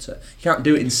a nutter. You can't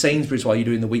do it in Sainsbury's while you're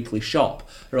doing the weekly shop,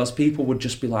 or else people would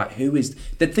just be like,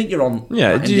 they'd think you're on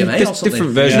like, MDMA or something.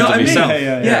 Different versions You know what of I mean? yourself.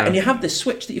 Yeah, and you have this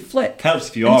switch that you flick. Helps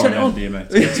if you and are turn it on on.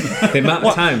 MDMA. The amount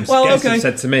of times guests have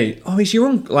said to me, "Oh, he's your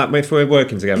uncle." Like if we're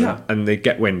working together, and they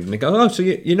get wind, and they go, "Oh, so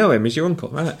you know him? He's your uncle?"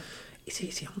 Right? Is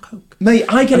he on coke? Mate,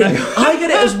 I get it. I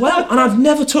get it as well, and I've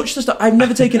never touched the stuff. I've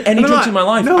never taken any drugs in my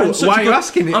life. No, I'm such why a are you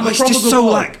asking? I'm It's just so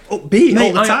like upbeat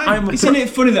all the time. Isn't it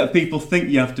funny that people think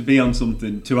you have to be on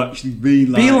something to actually be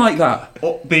like that?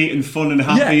 Upbeat and fun and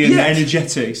happy and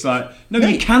energetic. It's like, no,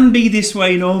 Mate, you can be this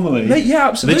way normally. Mate, yeah,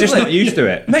 absolutely. They're just not used to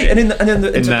it. Mate, and to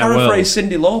their paraphrase world.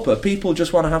 Cyndi Lauper, people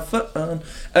just want to have fun.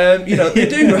 They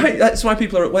do, right? That's why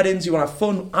people are at weddings. You want to have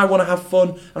fun. I want to have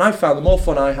fun. And I found the more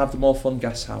fun I have, the more fun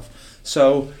guests have.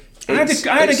 So I had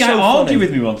a guy argue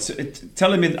with me once,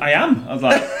 telling me that I am. I was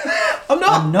like,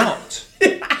 I'm not.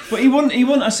 But he wouldn't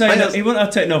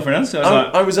have taken no for an answer.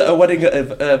 I was at a wedding at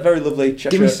a very lovely Cheshire.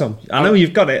 Give me some. I know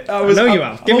you've got it. I know you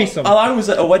have. Give me some. I was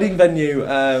at a wedding venue,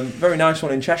 very nice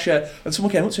one in Cheshire, and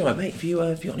someone came up to me like, "Mate, have you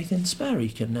got anything spare? You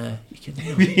can.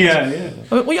 Yeah.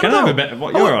 I went, what you Can on I have about? a bit of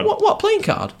what you're on? What playing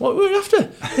card? What were you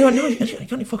after? They went, "No, you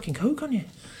got any fucking coke on you?"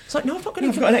 It's like, "No, I've not got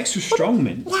any. I've got an extra strong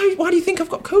mint. Why do you think I've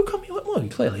got coke on me?" I went, "Well,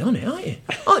 you're clearly on it, aren't you?"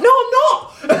 I'm like, "No, I'm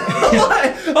not.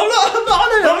 I'm not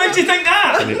on it. What made you think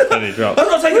that? And he dropped. I'm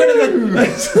not taking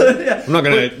anything." Yeah. I'm not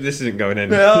gonna. This isn't going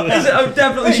in. I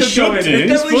definitely should should do it. do, It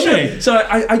it's definitely funny. should.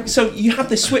 So so you have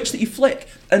this switch that you flick,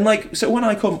 and like, so when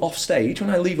I come off stage, when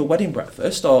I leave a wedding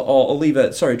breakfast or leave a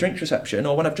drinks reception,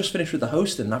 or when I've just finished with the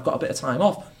hosting and I've got a bit of time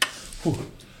off,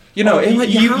 you know,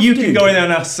 you can go in there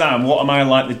and ask Sam, what am I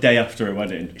like the day after a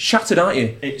wedding? Shattered, aren't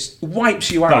you? It's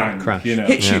wipes you out, bang, Crash. you know.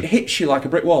 hits you like a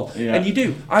brick wall, Yeah. and you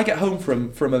do. I get home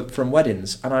from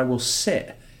weddings, and I will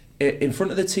sit in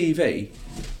front of the TV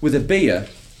with a beer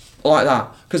like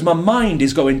that, because my mind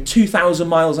is going 2,000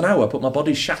 miles an hour, but my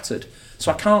body's shattered,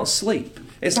 so I can't sleep.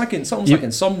 It's like almost like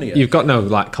insomnia. You've got no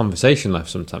like conversation left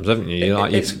sometimes, haven't you?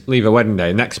 You leave a wedding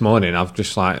day. Next morning, I've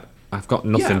got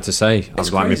nothing to say.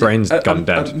 It's My crazy. brain's gone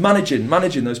dead.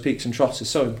 Managing those peaks and troughs is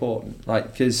so important.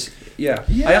 Like, because I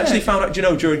actually found out. Do you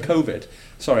know, during COVID?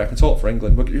 Sorry, I can talk for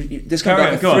England. But this can be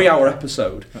like a 3-hour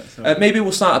episode. Maybe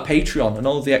we'll start a Patreon and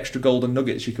all of the extra golden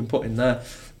nuggets you can put in there.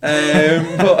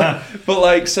 But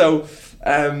like so,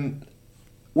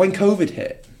 when COVID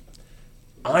hit,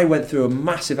 I went through a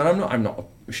massive, and I'm not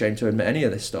ashamed to admit any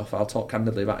of this stuff. I'll talk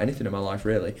candidly about anything in my life,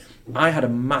 really. I had a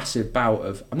massive bout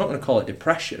of, I'm not going to call it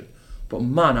depression, but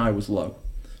man, I was low,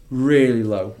 really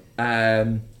low.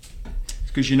 It's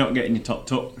because you're not getting your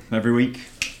topped up every week.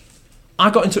 I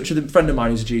got in touch with a friend of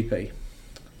mine who's a GP,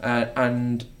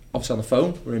 and obviously on the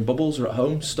phone, we're in bubbles, we're at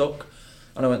home, stuck,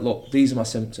 and I went, "Look, these are my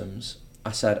symptoms."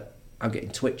 I said, "I'm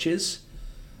getting twitches,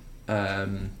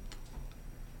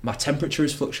 my temperature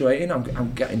is fluctuating,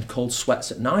 I'm getting cold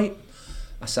sweats at night."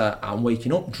 I said, "I'm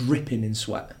waking up dripping in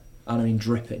sweat." And I mean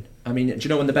dripping. I mean, do you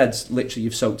know when the bed's literally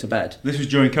you've soaked to bed? This was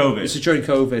during COVID. This is during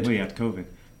COVID. We had COVID.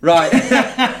 Right.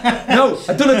 No,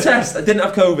 I'd done a test. I didn't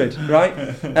have COVID,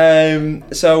 right?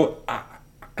 So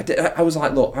I was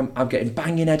like, "Look, I'm getting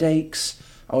banging headaches."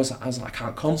 I was like, "I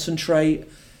can't concentrate."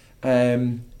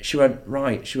 She went,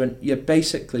 "Right." She went, "You're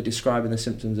basically describing the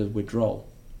symptoms of withdrawal.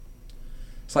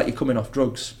 It's like you're coming off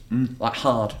drugs, like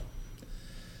hard."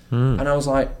 And I was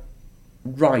like,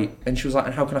 "Right." And she was like,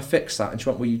 "And how can I fix that?" And she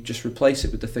went, "Well, you just replace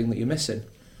it with the thing that you're missing."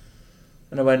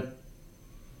 And I went,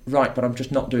 "Right, but I'm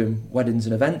just not doing weddings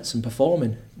and events and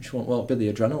performing." And she went, "Well, it'll be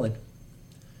the adrenaline."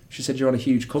 She said, "You're on a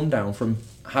huge come down from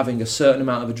having a certain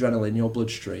amount of adrenaline in your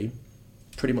bloodstream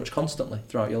pretty much constantly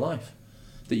throughout your life.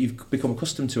 that you've become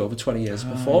accustomed to over 20 years of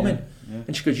performing. Yeah.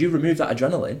 And she goes, you remove that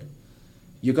adrenaline,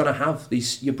 you're going to have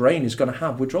your brain is going to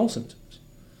have withdrawal symptoms.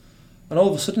 And all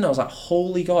of a sudden I was like,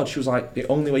 holy God. She was like, the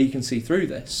only way you can see through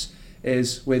this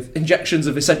is with injections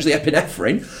of essentially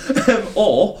epinephrine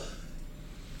or,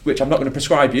 which I'm not going to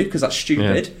prescribe you because that's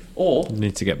stupid, or you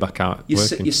need to get back out you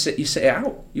working. sit it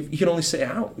out. You can only sit it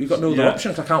out. You've got no other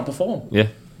option because I can't perform. Yeah.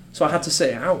 So I had to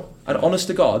sit it out. And honest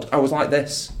to God, I was like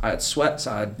this. I had sweats,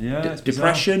 I had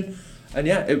depression. And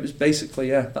it was basically,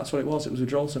 that's what it was. It was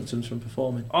withdrawal symptoms from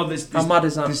performing. Oh, how mad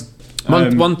is that?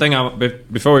 One thing,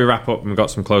 before we wrap up, and we've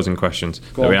got some closing questions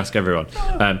that we ask everyone.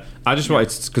 I just wanted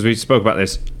to, because we spoke about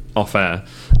this off air,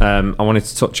 I wanted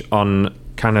to touch on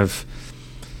kind of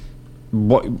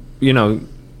what,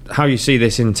 how you see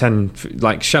this in 10,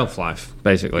 like shelf life,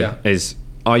 basically, is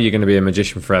are you going to be a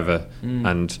magician forever?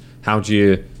 And how do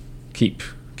you keep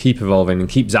evolving and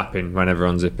keep zapping when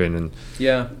everyone's zipping? And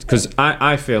because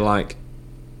I feel like,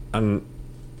 and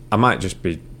I might just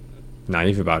be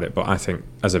naive about it, but I think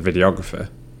as a videographer,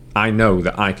 I know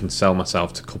that I can sell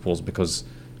myself to couples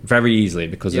very easily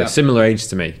because they're similar age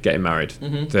to me, getting married,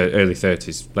 the early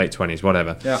 30s, late 20s,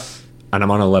 whatever. Yeah. And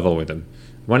I'm on a level with them.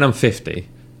 When I'm 50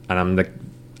 and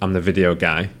I'm the video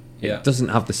guy, it doesn't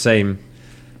have the same.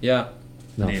 Yeah.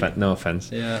 No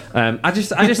offense. Yeah. I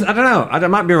don't know. I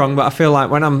might be wrong, but I feel like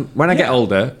when I get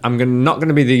older, I'm not going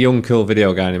to be the young cool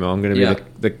video guy anymore. I'm going to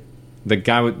be the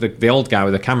guy with the old guy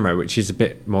with the camera, which is a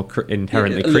bit more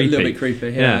inherently creepy. A little bit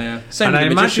creepy. Yeah. Same and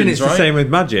with I imagine it's the same with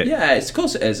magic. Yeah, of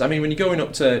course it is. I mean, when you're going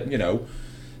up to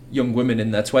young women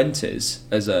in their 20s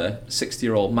as a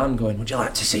 60-year-old man going, "Would you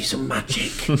like to see some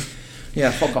magic?" Yeah,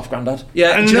 fuck off, Grandad.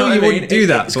 Yeah, I know you wouldn't do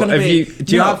that. But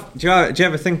do you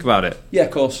ever think about it? Yeah,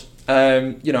 of course.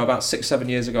 About 6-7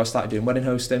 years ago, I started doing wedding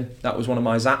hosting. That was one of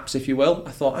my zaps, if you will.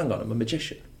 I thought, hang on, I'm a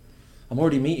magician. I'm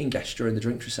already meeting guests during the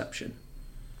drinks reception.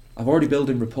 I've already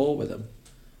building rapport with them.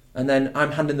 And then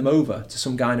I'm handing them over to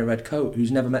some guy in a red coat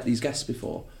who's never met these guests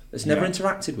before, that's never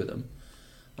interacted with them.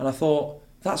 And I thought,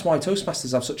 that's why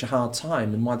Toastmasters have such a hard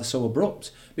time and why they're so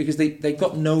abrupt, because they've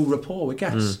got no rapport with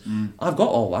guests. I've got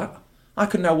all that. I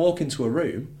can now walk into a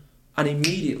room and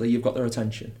immediately you've got their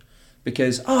attention.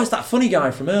 Because, it's that funny guy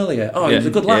from earlier. Oh, he was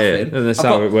a good laughing. And that's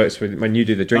how it works when you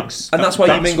do the drinks. And that's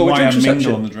why you mingle with drinks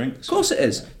reception. On the drinks. Of course it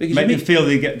is. Because make them feel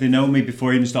they know me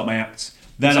before I even start my act.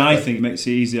 Then I think it makes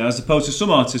it easier. As opposed to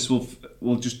some artists will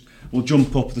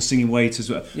jump up the singing waiters.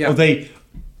 Yeah. Or we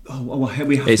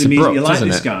have to immediately like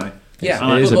this guy. Yeah,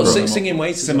 but singing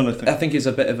waiters, similar thing. I think is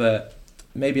a bit of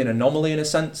maybe an anomaly in a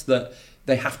sense that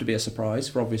they have to be a surprise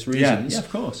for obvious reasons. Yeah,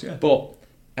 of course, yeah. But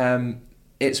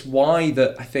it's why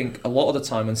that I think a lot of the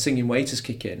time when singing waiters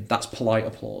kick in, that's polite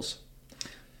applause.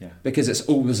 Yeah. Because it's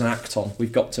there's an act on.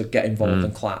 We've got to get involved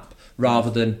and clap, rather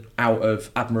than out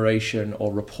of admiration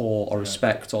or rapport or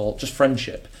respect or just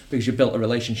friendship, because you built a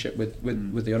relationship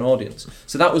with the audience.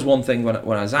 So that was one thing when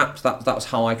I zapped. That was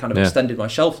how I kind of extended my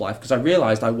shelf life, because I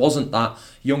realised I wasn't that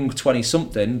young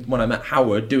 20-something when I met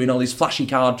Howard doing all these flashy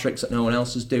card tricks that no one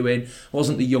else was doing. I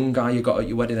wasn't the young guy you got at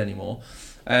your wedding anymore.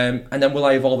 And then will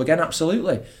I evolve again?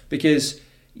 Absolutely, because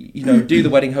do the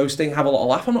wedding hosting, have a lot of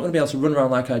laugh. I'm not going to be able to run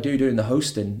around like I do doing the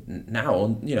hosting now.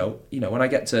 And when I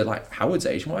get to like Howard's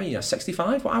age, what are you,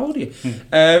 65? How old are you?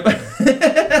 I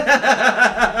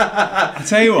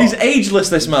tell you what, he's ageless.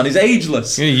 This man, he's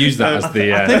ageless. You're going to use that as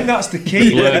the. I think that's the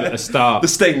key. At the start, the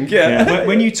sting. Yeah.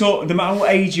 When you talk, no matter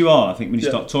what age you are, I think when you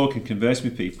start talking, conversing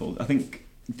with people, I think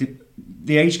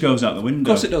the age goes out the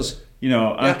window. Of course, it does.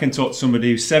 I can talk to somebody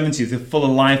who's 70, they're full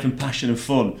of life and passion and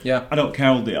fun. Yeah. I don't care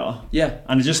how old they are. Yeah.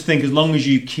 And I just think as long as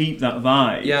you keep that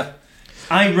vibe. Yeah.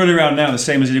 I run around now the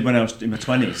same as I did when I was in my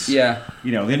 20s. Yeah.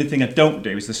 The only thing I don't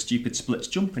do is the stupid splits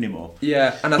jump anymore.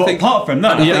 Yeah. And I think apart from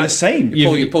that, they're the same.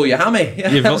 You pull your hammy. Yeah.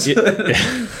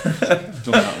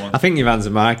 I think you've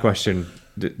answered my question,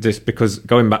 just because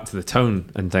going back to the tone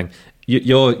and thing.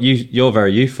 You're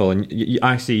very youthful, and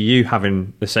I see you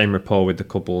having the same rapport with the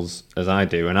couples as I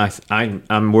do, and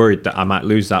I'm worried that I might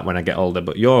lose that when I get older.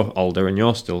 But you're older, and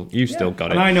you've still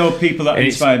got it. And I know people that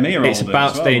inspire me are older. It's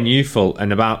about staying youthful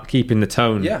and about keeping the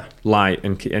tone light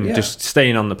and just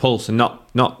staying on the pulse and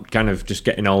not kind of just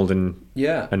getting old and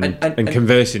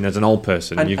conversing as an old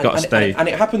person. You've got to stay. And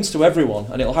it happens to everyone,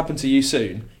 and it'll happen to you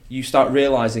soon. You start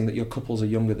realising that your couples are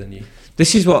younger than you.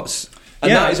 This is what's.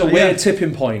 And that is a weird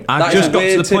tipping point. I've just got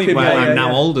to the point where I'm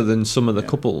now older than some of the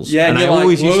couples. Yeah, and I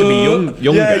always used to be younger.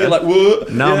 Yeah, you're like, whoa.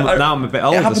 Now I'm a bit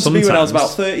older. It happened sometimes. to me when I was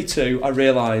about 32. I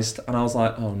realised, and I was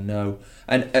like, oh no.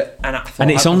 And I thought,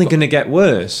 and it's only going to get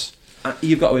worse.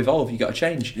 You've got to evolve. You've got to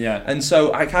change. Yeah. And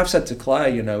so I've said to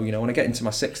Claire, when I get into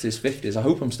my 60s, 50s, I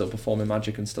hope I'm still performing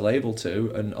magic and still able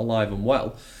to, and alive and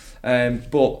well.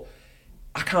 But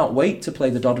I can't wait to play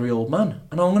the doddery old man,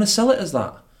 and I'm going to sell it as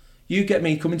that. You get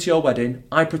me coming to your wedding.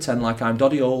 I pretend like I'm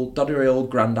doddery old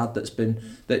granddad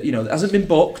that hasn't been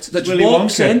booked. That just Willy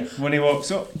walks Wonka, in when he walks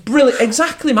up. Brilliant,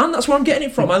 exactly, man. That's where I'm getting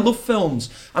it from. I love films.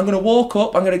 I'm going to walk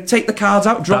up. I'm going to take the cards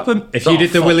out, drop them. If you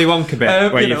did the Willy Wonka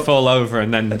bit where you fall over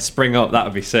and then spring up, that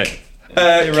would be sick.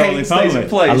 Kane stays in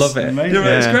place. I love it.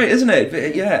 It's great, isn't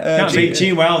it? Yeah.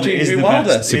 Gene Wilder is the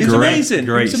best. It's amazing.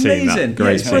 It's amazing.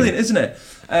 It's brilliant, isn't it?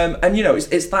 And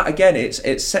it's that again.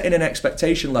 It's setting an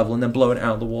expectation level and then blowing it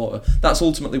out of the water. That's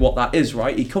ultimately what that is,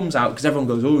 right? He comes out because everyone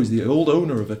goes, "Oh, he's the old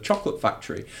owner of a chocolate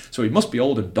factory, so he must be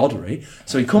old and doddery."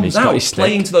 So he comes out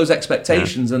playing to those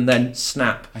expectations, and then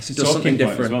snap, does something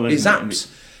different.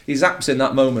 He zaps in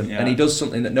that moment, and he does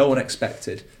something that no one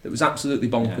expected. That was absolutely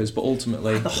bonkers, but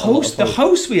ultimately the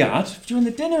host we had during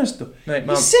the dinner and stuff. Mate,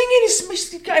 he's singing.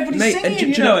 He's got everybody singing.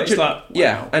 It's like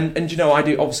and I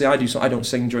do. I don't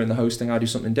sing during the hosting. I do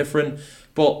something different.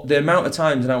 But the amount of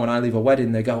times now when I leave a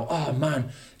wedding, they go, "Oh man,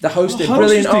 the host did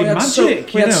brilliant.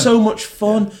 We had so much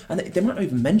fun," and they might not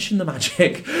even mention the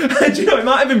magic. It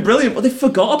might have been brilliant, but they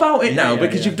forgot about it now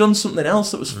because you've done something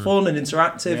else that was fun and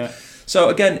interactive. Yeah. So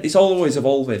again, it's always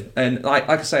evolving, and like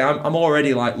I say, I'm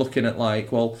already looking at when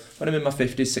I'm in my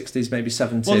 50s, 60s, maybe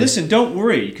 70s. Well, listen, don't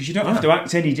worry because you don't have to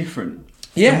act any different.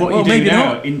 Yeah, what you do maybe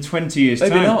now not. In 20 years'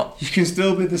 maybe time, not. You can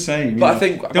still be the same. But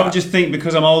don't just think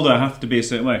because I'm older I have to be a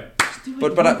certain way.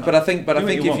 I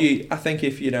think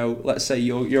if let's say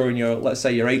you're in your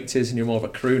 80s and you're more of a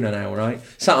crooner now, right?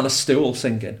 Sat on a stool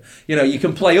singing, you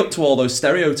can play up to all those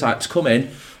stereotypes. Come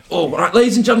in. Oh, right,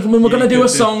 ladies and gentlemen, we're going to do a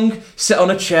song. Sit on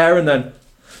a chair and then...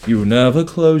 You never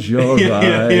close your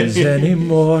eyes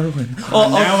anymore.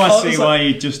 Now I see why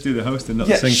you just do the hosting, not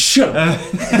the singing. Shut up.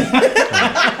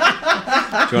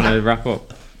 Do you want to wrap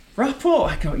up? Wrap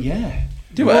up?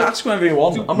 Do it. Ask whatever you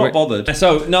want. I'm not bothered.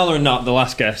 So, Nala and Nat, the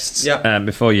last guests,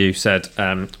 before you said,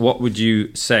 what would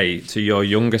you say to your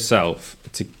younger self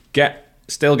to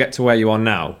still get to where you are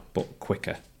now, but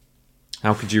quicker?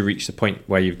 How could you reach the point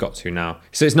where you've got to now?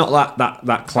 So it's not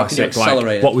that classic,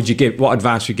 what would you give? What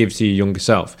advice would you give to your younger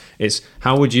self? It's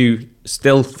how would you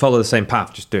still follow the same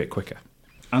path, just do it quicker?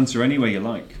 Answer any way you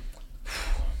like.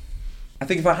 I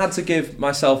think if I had to give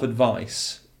myself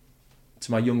advice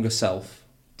to my younger self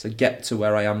to get to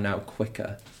where I am now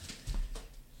quicker,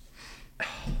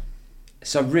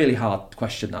 it's a really hard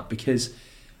question, that, because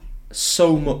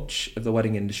so much of the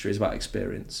wedding industry is about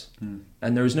experience,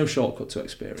 and there is no shortcut to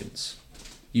experience.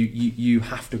 You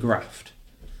have to graft.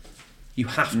 You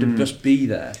have to just be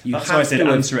there. That's why I said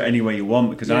answer it any way you want,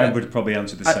 because I would probably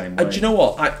answer the same way. Do you know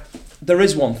what? There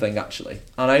is one thing, actually,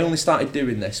 and I only started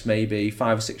doing this maybe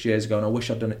 5 or 6 years ago, and I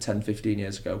wish I'd done it 10, 15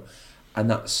 years ago, and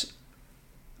that's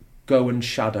go and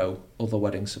shadow other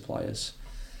wedding suppliers.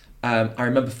 I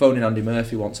remember phoning Andy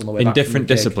Murphy once on the way back in different from the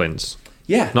gig. disciplines.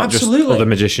 Yeah, not absolutely. Just other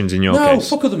magicians in your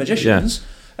case. No, fuck other magicians.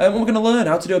 We're going to learn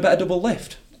how to do a better double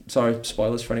lift. Sorry,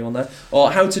 spoilers for anyone there.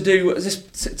 Or how to do this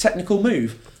technical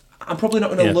move. I'm probably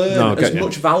not going to learn as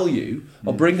much value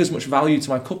or bring as much value to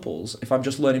my couples if I'm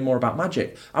just learning more about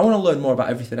magic. I want to learn more about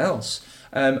everything else.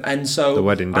 And so the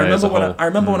wedding day I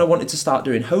remember when I wanted to start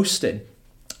doing hosting.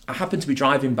 I happened to be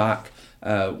driving back.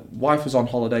 Wife was on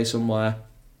holiday somewhere.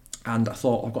 And I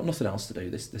thought, I've got nothing else to do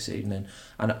this evening.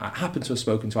 And I happened to have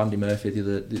spoken to Andy Murphy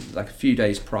a few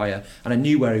days prior, and I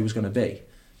knew where he was going to be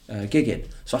gigging.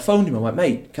 So I phoned him and went,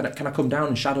 mate, can I come down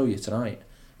and shadow you tonight?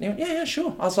 And he went, yeah,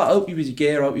 sure. I was like, I hope you was your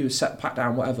gear, I hope you was set, packed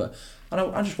down, whatever. And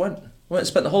I just went. I went and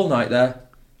spent the whole night there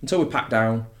until we packed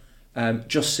down,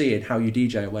 just seeing how you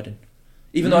DJ a wedding.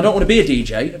 Even though I don't want to be a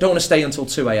DJ, I don't want to stay until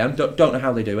 2 a.m, don't know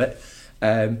how they do it.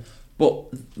 But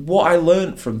what I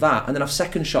learned from that, and then I've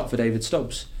second shot for David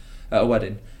Stubbs at a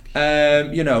wedding,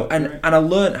 and I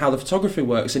learnt how the photography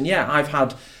works. And I've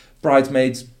had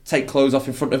bridesmaids take clothes off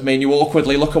in front of me, and you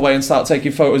awkwardly look away and start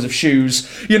taking photos of shoes,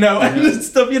 and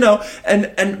stuff,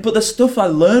 but the stuff I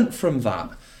learnt from that,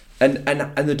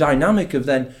 and the dynamic of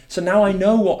then. So now I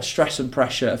know what stress and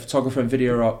pressure a photographer and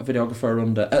videographer are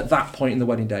under at that point in the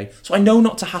wedding day. So I know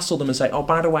not to hassle them and say, oh,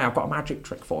 by the way, I've got a magic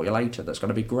trick for you later that's going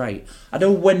to be great. I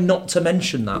know when not to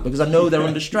mention that because I know they're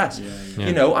under stress.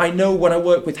 I know when I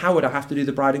work with Howard, I have to do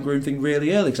the bride and groom thing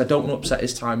really early because I don't want to upset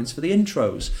his timings for the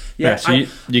intros. So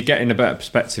you're getting a better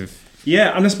perspective.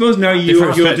 Yeah, and I suppose now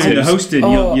you're doing the hosting,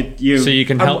 so you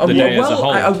can help the day as a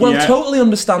whole. I totally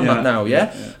understand that now,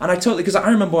 and I totally, because I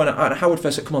remember when Howard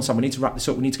first said, come on Sam, we need to wrap this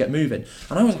up, we need to get moving,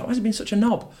 and I was like, why has he been such a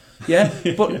knob?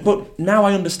 But now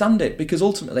I understand it, because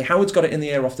ultimately Howard's got it in the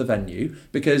air off the venue,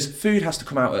 because food has to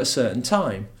come out at a certain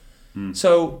time,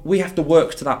 so we have to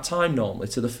work to that time normally,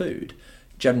 to the food.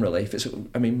 generally. If it's,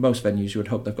 I mean, most venues you would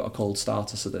hope they've got a cold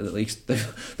starter so that at least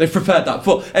they've prepared that.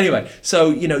 But anyway,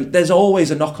 so there's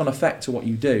always a knock-on effect to what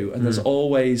you do, and there's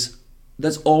always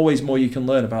more you can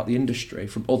learn about the industry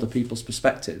from other people's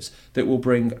perspectives that will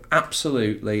bring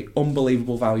absolutely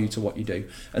unbelievable value to what you do.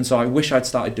 And so I wish I'd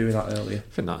started doing that earlier.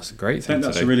 I think that's a great I thing. think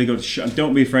that's a really good.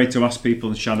 Don't be afraid to ask people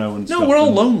and shadow and stuff. No, we're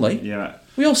all lonely. Yeah.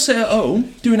 We all sit at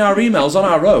home doing our emails on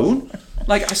our own.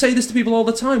 Like, I say this to people all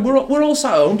the time. We're all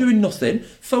sat at home doing nothing.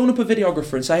 Phone up a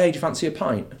videographer and say, "Hey, do you fancy a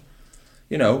pint?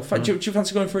 Do you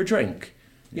fancy going for a drink?"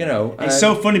 It's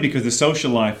so funny because the social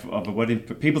life of a wedding,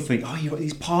 people think, oh, you've got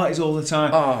these parties all the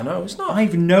time. Oh, no, it's not. I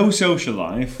have no social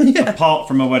life apart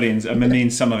from my weddings and me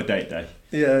and Sam have a date day.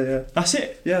 Yeah. That's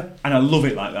it. Yeah. And I love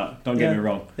it like that. Don't get me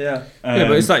wrong. Yeah. Yeah,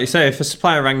 but it's like you say, if a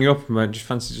supplier rang you up and went, "Do you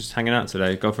fancy just hanging out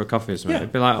today? Go for a coffee or something?"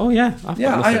 It'd be like, "Oh yeah, I've got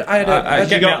nothing. I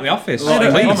Get me out of the office." I had a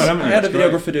It's great.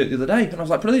 videographer do it the other day, and I was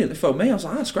like, "Brilliant!" They phoned me. I was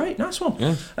like, "That's great, nice one."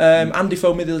 Yeah. Andy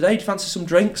phoned me the other day. "Do you fancy some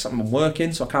drinks?" I'm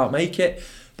working, so I can't make it.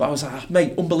 But I was like,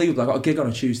 "Mate, unbelievable! I got a gig on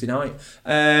a Tuesday night."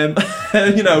 And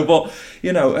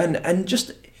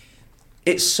just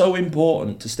it's so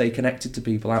important to stay connected to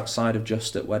people outside of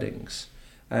just at weddings.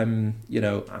 I'm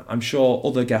sure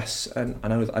other guests, and I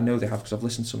know they have because I've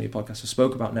listened to some of your podcasts, have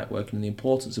spoke about networking and the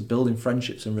importance of building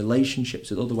friendships and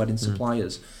relationships with other wedding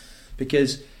suppliers,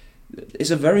 because it's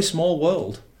a very small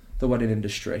world, the wedding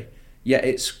industry, yet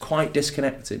it's quite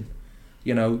disconnecting.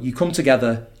 You come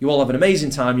together, you all have an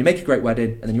amazing time, you make a great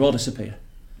wedding, and then you all disappear.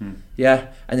 Yeah,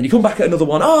 and then you come back at another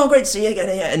one. "Oh, great to see you again,"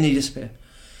 and you disappear.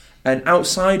 And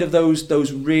outside of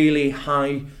those really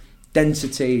high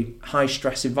density, high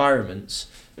stress environments,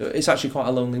 it's actually quite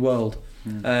a lonely world,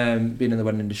 being in the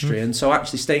wedding industry. And so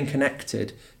actually staying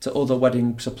connected to other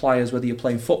wedding suppliers, whether you're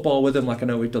playing football with them, like I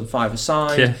know we've done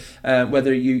five-a-side,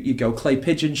 whether you go clay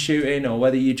pigeon shooting, or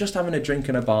whether you're just having a drink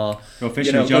in a bar, go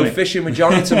fishing with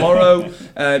Johnny tomorrow,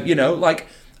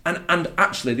 and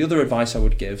actually the other advice I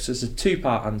would give, so it's a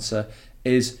two-part answer,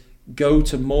 is go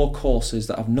to more courses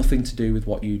that have nothing to do with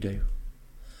what you do.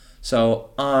 So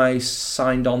I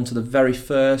signed on to the very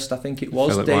first, I think it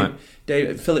was,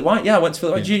 Philip White. Yeah, I went to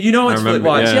Philip White. You know I went to Philip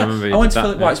White's? Yeah, I went to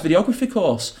Philip White's videography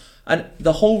course. And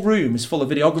the whole room is full of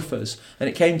videographers. And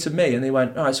it came to me and they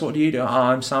went, "All right, so what do you do?" "Oh,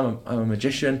 I'm Sam, I'm a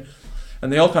magician."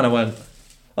 And they all kind of went,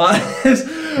 "What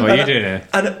are you doing here?"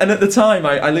 And at the time,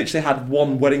 I literally had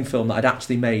one wedding film that I'd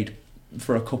actually made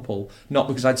for a couple, not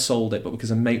because I'd sold it, but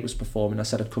because a mate was performing. I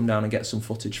said I'd come down and get some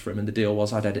footage for him, and the deal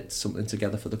was I'd edit something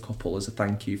together for the couple as a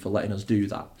thank you for letting us do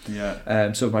that.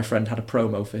 Yeah. So my friend had a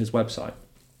promo for his website,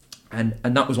 and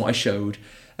that was what I showed,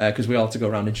 because we all had to go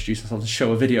around and introduce ourselves and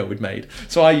show a video we'd made.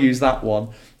 So I used that one,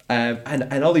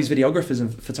 and all these videographers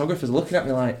and photographers are looking at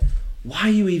me like, "Why are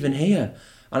you even here?"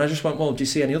 And I just went, "Well, do you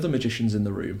see any other magicians in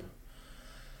the room?"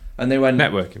 And they went,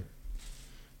 "Networking."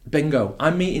 Bingo.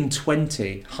 I'm meeting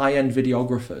 20 high-end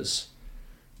videographers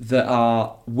that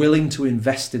are willing to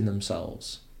invest in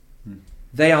themselves.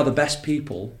 They are the best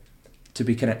people to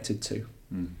be connected to.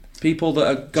 People that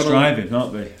are going to... striving,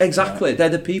 aren't they? Exactly. Yeah. They're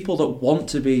the people that want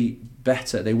to be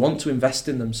better. They want to invest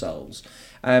in themselves.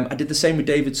 I did the same with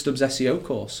David Stubbs' SEO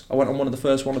course. I went on one of the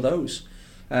first one of those.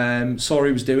 Saw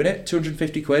he was doing it.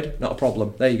 250 quid, not a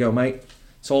problem. There you go, mate.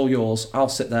 It's all yours. I'll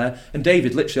sit there. And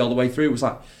David, literally all the way through, was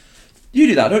like, "You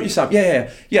do that, don't you, Sam?"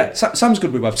 Yeah. Sam's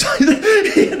good with websites."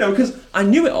 Because I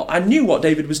knew it all. I knew what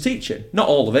David was teaching. Not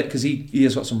all of it, because he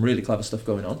has got some really clever stuff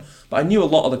going on. But I knew a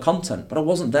lot of the content. But I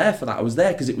wasn't there for that. I was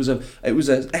there because it was a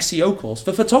SEO course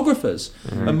for photographers,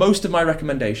 and most of my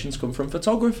recommendations come from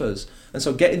photographers. And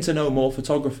so getting to know more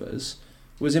photographers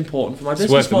was important for my business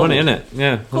model. It's worth the money, isn't it?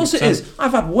 Yeah, 100%. Of course it is.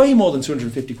 I've had way more than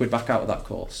 250 quid back out of that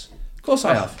course. Of course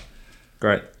I have.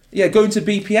 Great. Yeah, going to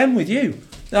BPM with you.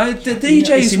 The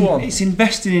DJ's one. It's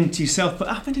investing into yourself, but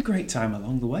having a great time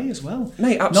along the way as well.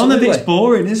 Mate, absolutely. None of it's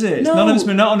boring, is it? No. None of it's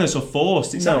monotonous or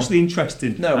forced. It's actually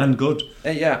interesting and good.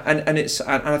 And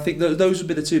I think those would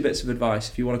be the two bits of advice,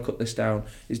 if you want to cut this down,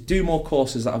 is do more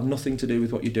courses that have nothing to do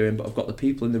with what you're doing, but have got the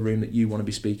people in the room that you want to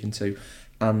be speaking to,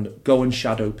 and go and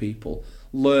shadow people.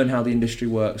 Learn how the industry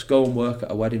works. Go and work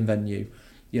at a wedding venue.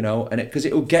 And because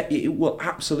it will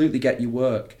absolutely get you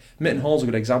work. Mitten Hall's a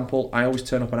good example. I always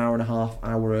turn up an hour and a half,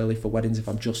 hour early for weddings if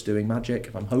I'm just doing magic.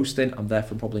 If I'm hosting, I'm there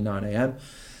from probably 9 a.m.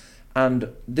 And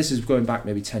this is going back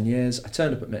maybe 10 years. I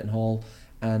turned up at Mitten Hall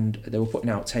and they were putting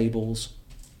out tables.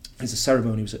 As the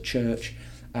ceremony was at church.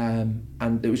 And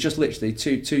it was just literally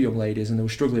two young ladies, and they were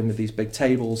struggling with these big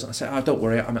tables. I said, "Oh, don't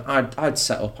worry. I'd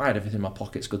set up. I had everything in my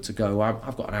pockets, good to go.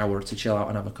 I've got an hour to chill out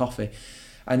and have a coffee."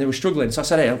 And they were struggling, so I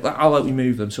said, "Hey, I'll help you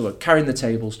move them." So we're carrying the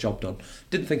tables, job done.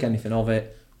 Didn't think anything of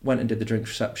it. Went and did the drinks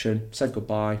reception, said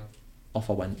goodbye, off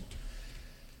I went.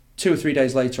 2 or 3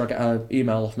 days later, I get an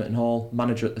email off Mitton Hall,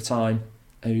 manager at the time,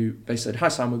 who basically said, "Hi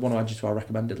Sam, we want to add you to our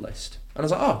recommended list." And I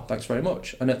was like, "Oh, thanks very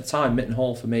much." And at the time, Mitton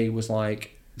Hall for me was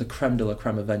like the creme de la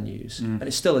creme of venues. And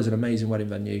it still is an amazing wedding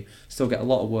venue. Still get a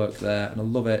lot of work there, and I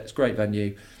love it. It's a great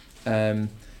venue.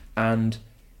 And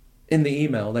in the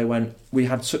email, they went, "We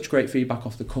had such great feedback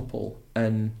off the couple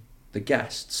and the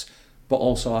guests, but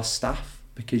also our staff,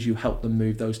 because you helped them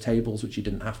move those tables, which you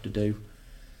didn't have to do."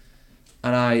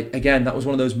 And that was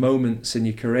one of those moments in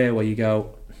your career where you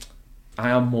go, I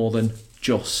am more than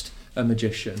just a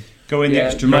magician. Going the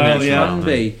extra mile,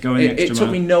 It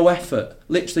took me no effort.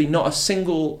 Literally not a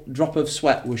single drop of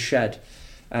sweat was shed.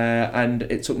 And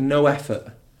it took no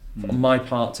effort on my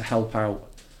part to help out,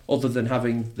 other than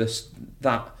having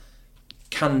that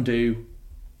can-do,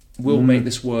 will make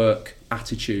this work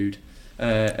attitude,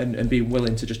 and being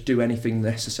willing to just do anything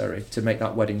necessary to make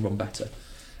that wedding run better.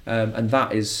 And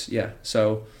that is,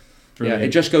 it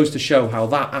just goes to show how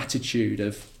that attitude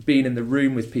of being in the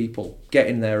room with people,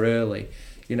 getting there early,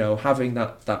 having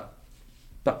that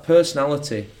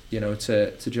personality,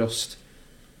 to just,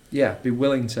 be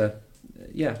willing to,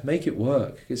 make it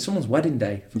work. It's someone's wedding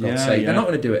day, for God's sake. They're not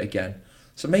going to do it again.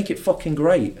 So make it fucking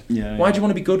great. Why do you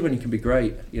want to be good when you can be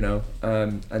great,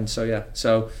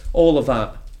 so all of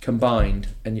that combined,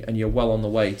 and you're well on the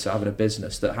way to having a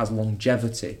business that has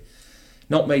longevity.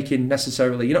 Not making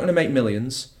necessarily, you're not going to make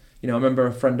millions. I remember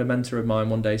a mentor of mine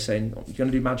one day saying, "You're going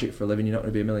to do magic for a living, you're not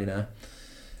going to be a millionaire."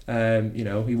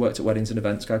 He worked at weddings and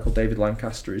events, a guy called David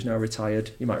Lancaster, who's now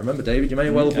retired. You might remember David, you may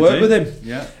well have worked with him.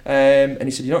 Yeah. And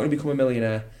he said, "You're not going to become a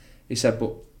millionaire." He said,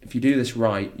 "But if you do this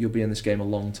right, you'll be in this game a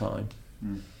long time."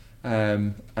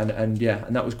 And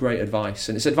that was great advice.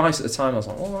 And it's advice at the time, I was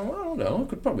like, "Oh, I don't know, I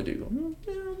could probably do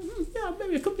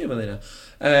maybe I could be a millionaire."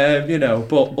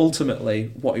 But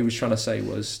ultimately what he was trying to say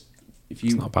was, it's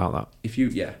not about that. If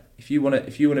you want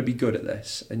to be good at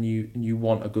this, and you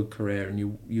want a good career, and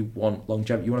you want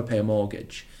longevity, you want to pay a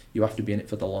mortgage, you have to be in it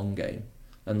for the long game.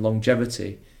 And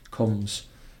longevity comes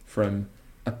from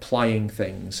applying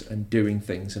things and doing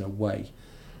things in a way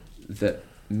that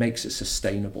makes it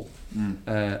sustainable,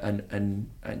 and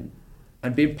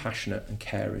being passionate and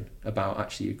caring about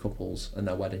actually your couples and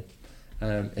their wedding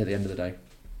at the end of the day.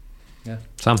 Yeah.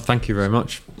 Sam, thank you very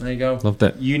much. There you go. Loved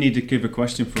it. You need to give a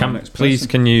question for our next person. Please,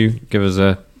 can you give us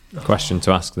a question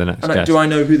to ask the next guest? Do I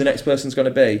know who the next person's going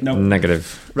to be? No.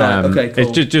 Negative. Right, okay,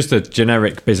 cool. It's just a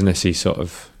generic businessy sort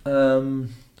of...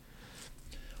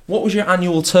 What was your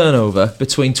annual turnover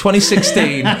between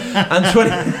 2016 and 20...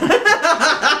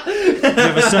 You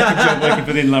have a second job working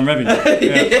for the Inland Revenue.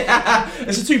 Yeah.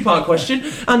 It's a 2-part question.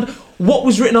 And what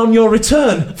was written on your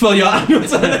return for your annual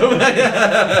turnover?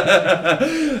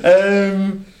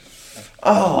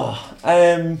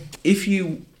 If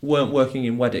you weren't working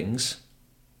in weddings,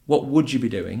 what would you be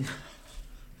doing?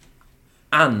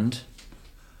 And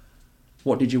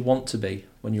what did you want to be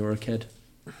when you were a kid?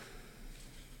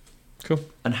 Cool.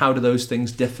 And how do those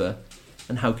things differ?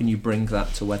 And how can you bring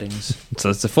that to weddings? So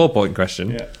it's a 4-point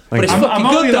question. Yeah. But it's I'm fucking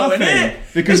only good though, laughing isn't it?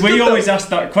 because we always ask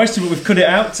that question, but we've cut it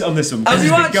out on this one. Because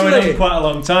it's been going on quite a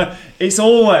long time. It's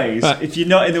always, if you're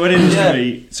not in the wedding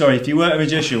industry, if you weren't a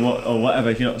magician or whatever,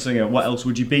 if you're not a singer, what else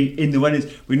would you be in the weddings?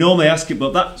 We normally ask it,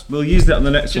 but we'll use that on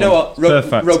the next one. Do you know what?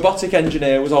 Perfect. Robotic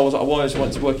engineer was always, I always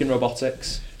wanted to work in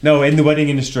robotics. No, in the wedding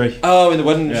industry. Oh, in the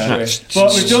wedding industry.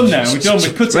 But we've done now. We've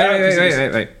cut it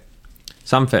out. Wait.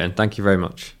 Sam Fitton, thank you very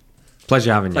much.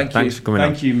 Pleasure having you. Thanks for coming on.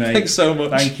 Thank you, mate. Thanks so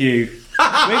much. Thank you.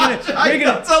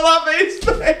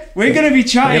 We're gonna be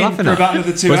chatting for about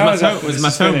another 2 hours. Was my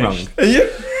tone wrong? Yeah.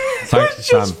 Thanks,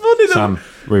 Sam. Sam,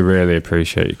 we really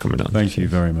appreciate you coming on. Thank you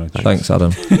very much. Thanks,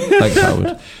 Adam. Thanks,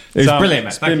 Howard. It was brilliant,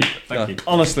 mate. Thank you.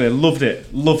 Honestly, I loved it,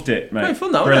 mate. Very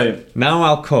fun, though, brilliant. wasn't it? Now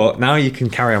I'll cut. Now you can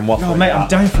carry on waffling. Oh, mate, I'm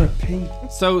down for a pee.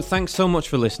 So thanks so much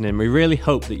for listening. We really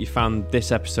hope that you found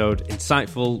this episode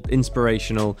insightful,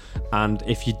 inspirational, and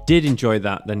if you did enjoy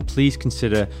that, then please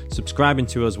consider subscribing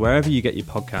to us wherever you get your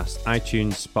podcasts,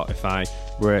 iTunes, Spotify.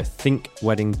 We're Think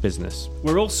Wedding Business.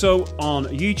 We're also on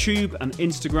YouTube and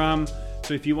Instagram,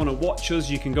 so if you want to watch us,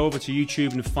 you can go over to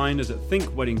YouTube and find us at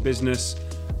Think Wedding Business.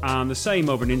 And the same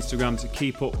over on Instagram to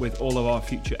keep up with all of our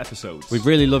future episodes. We'd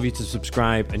really love you to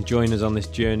subscribe and join us on this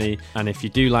journey. And if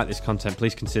you do like this content,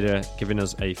 please consider giving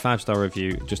us a 5-star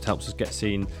review. It just helps us get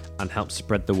seen and helps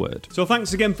spread the word. So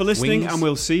thanks again for listening, Wings and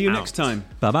we'll see you out. next time.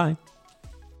 Bye-bye.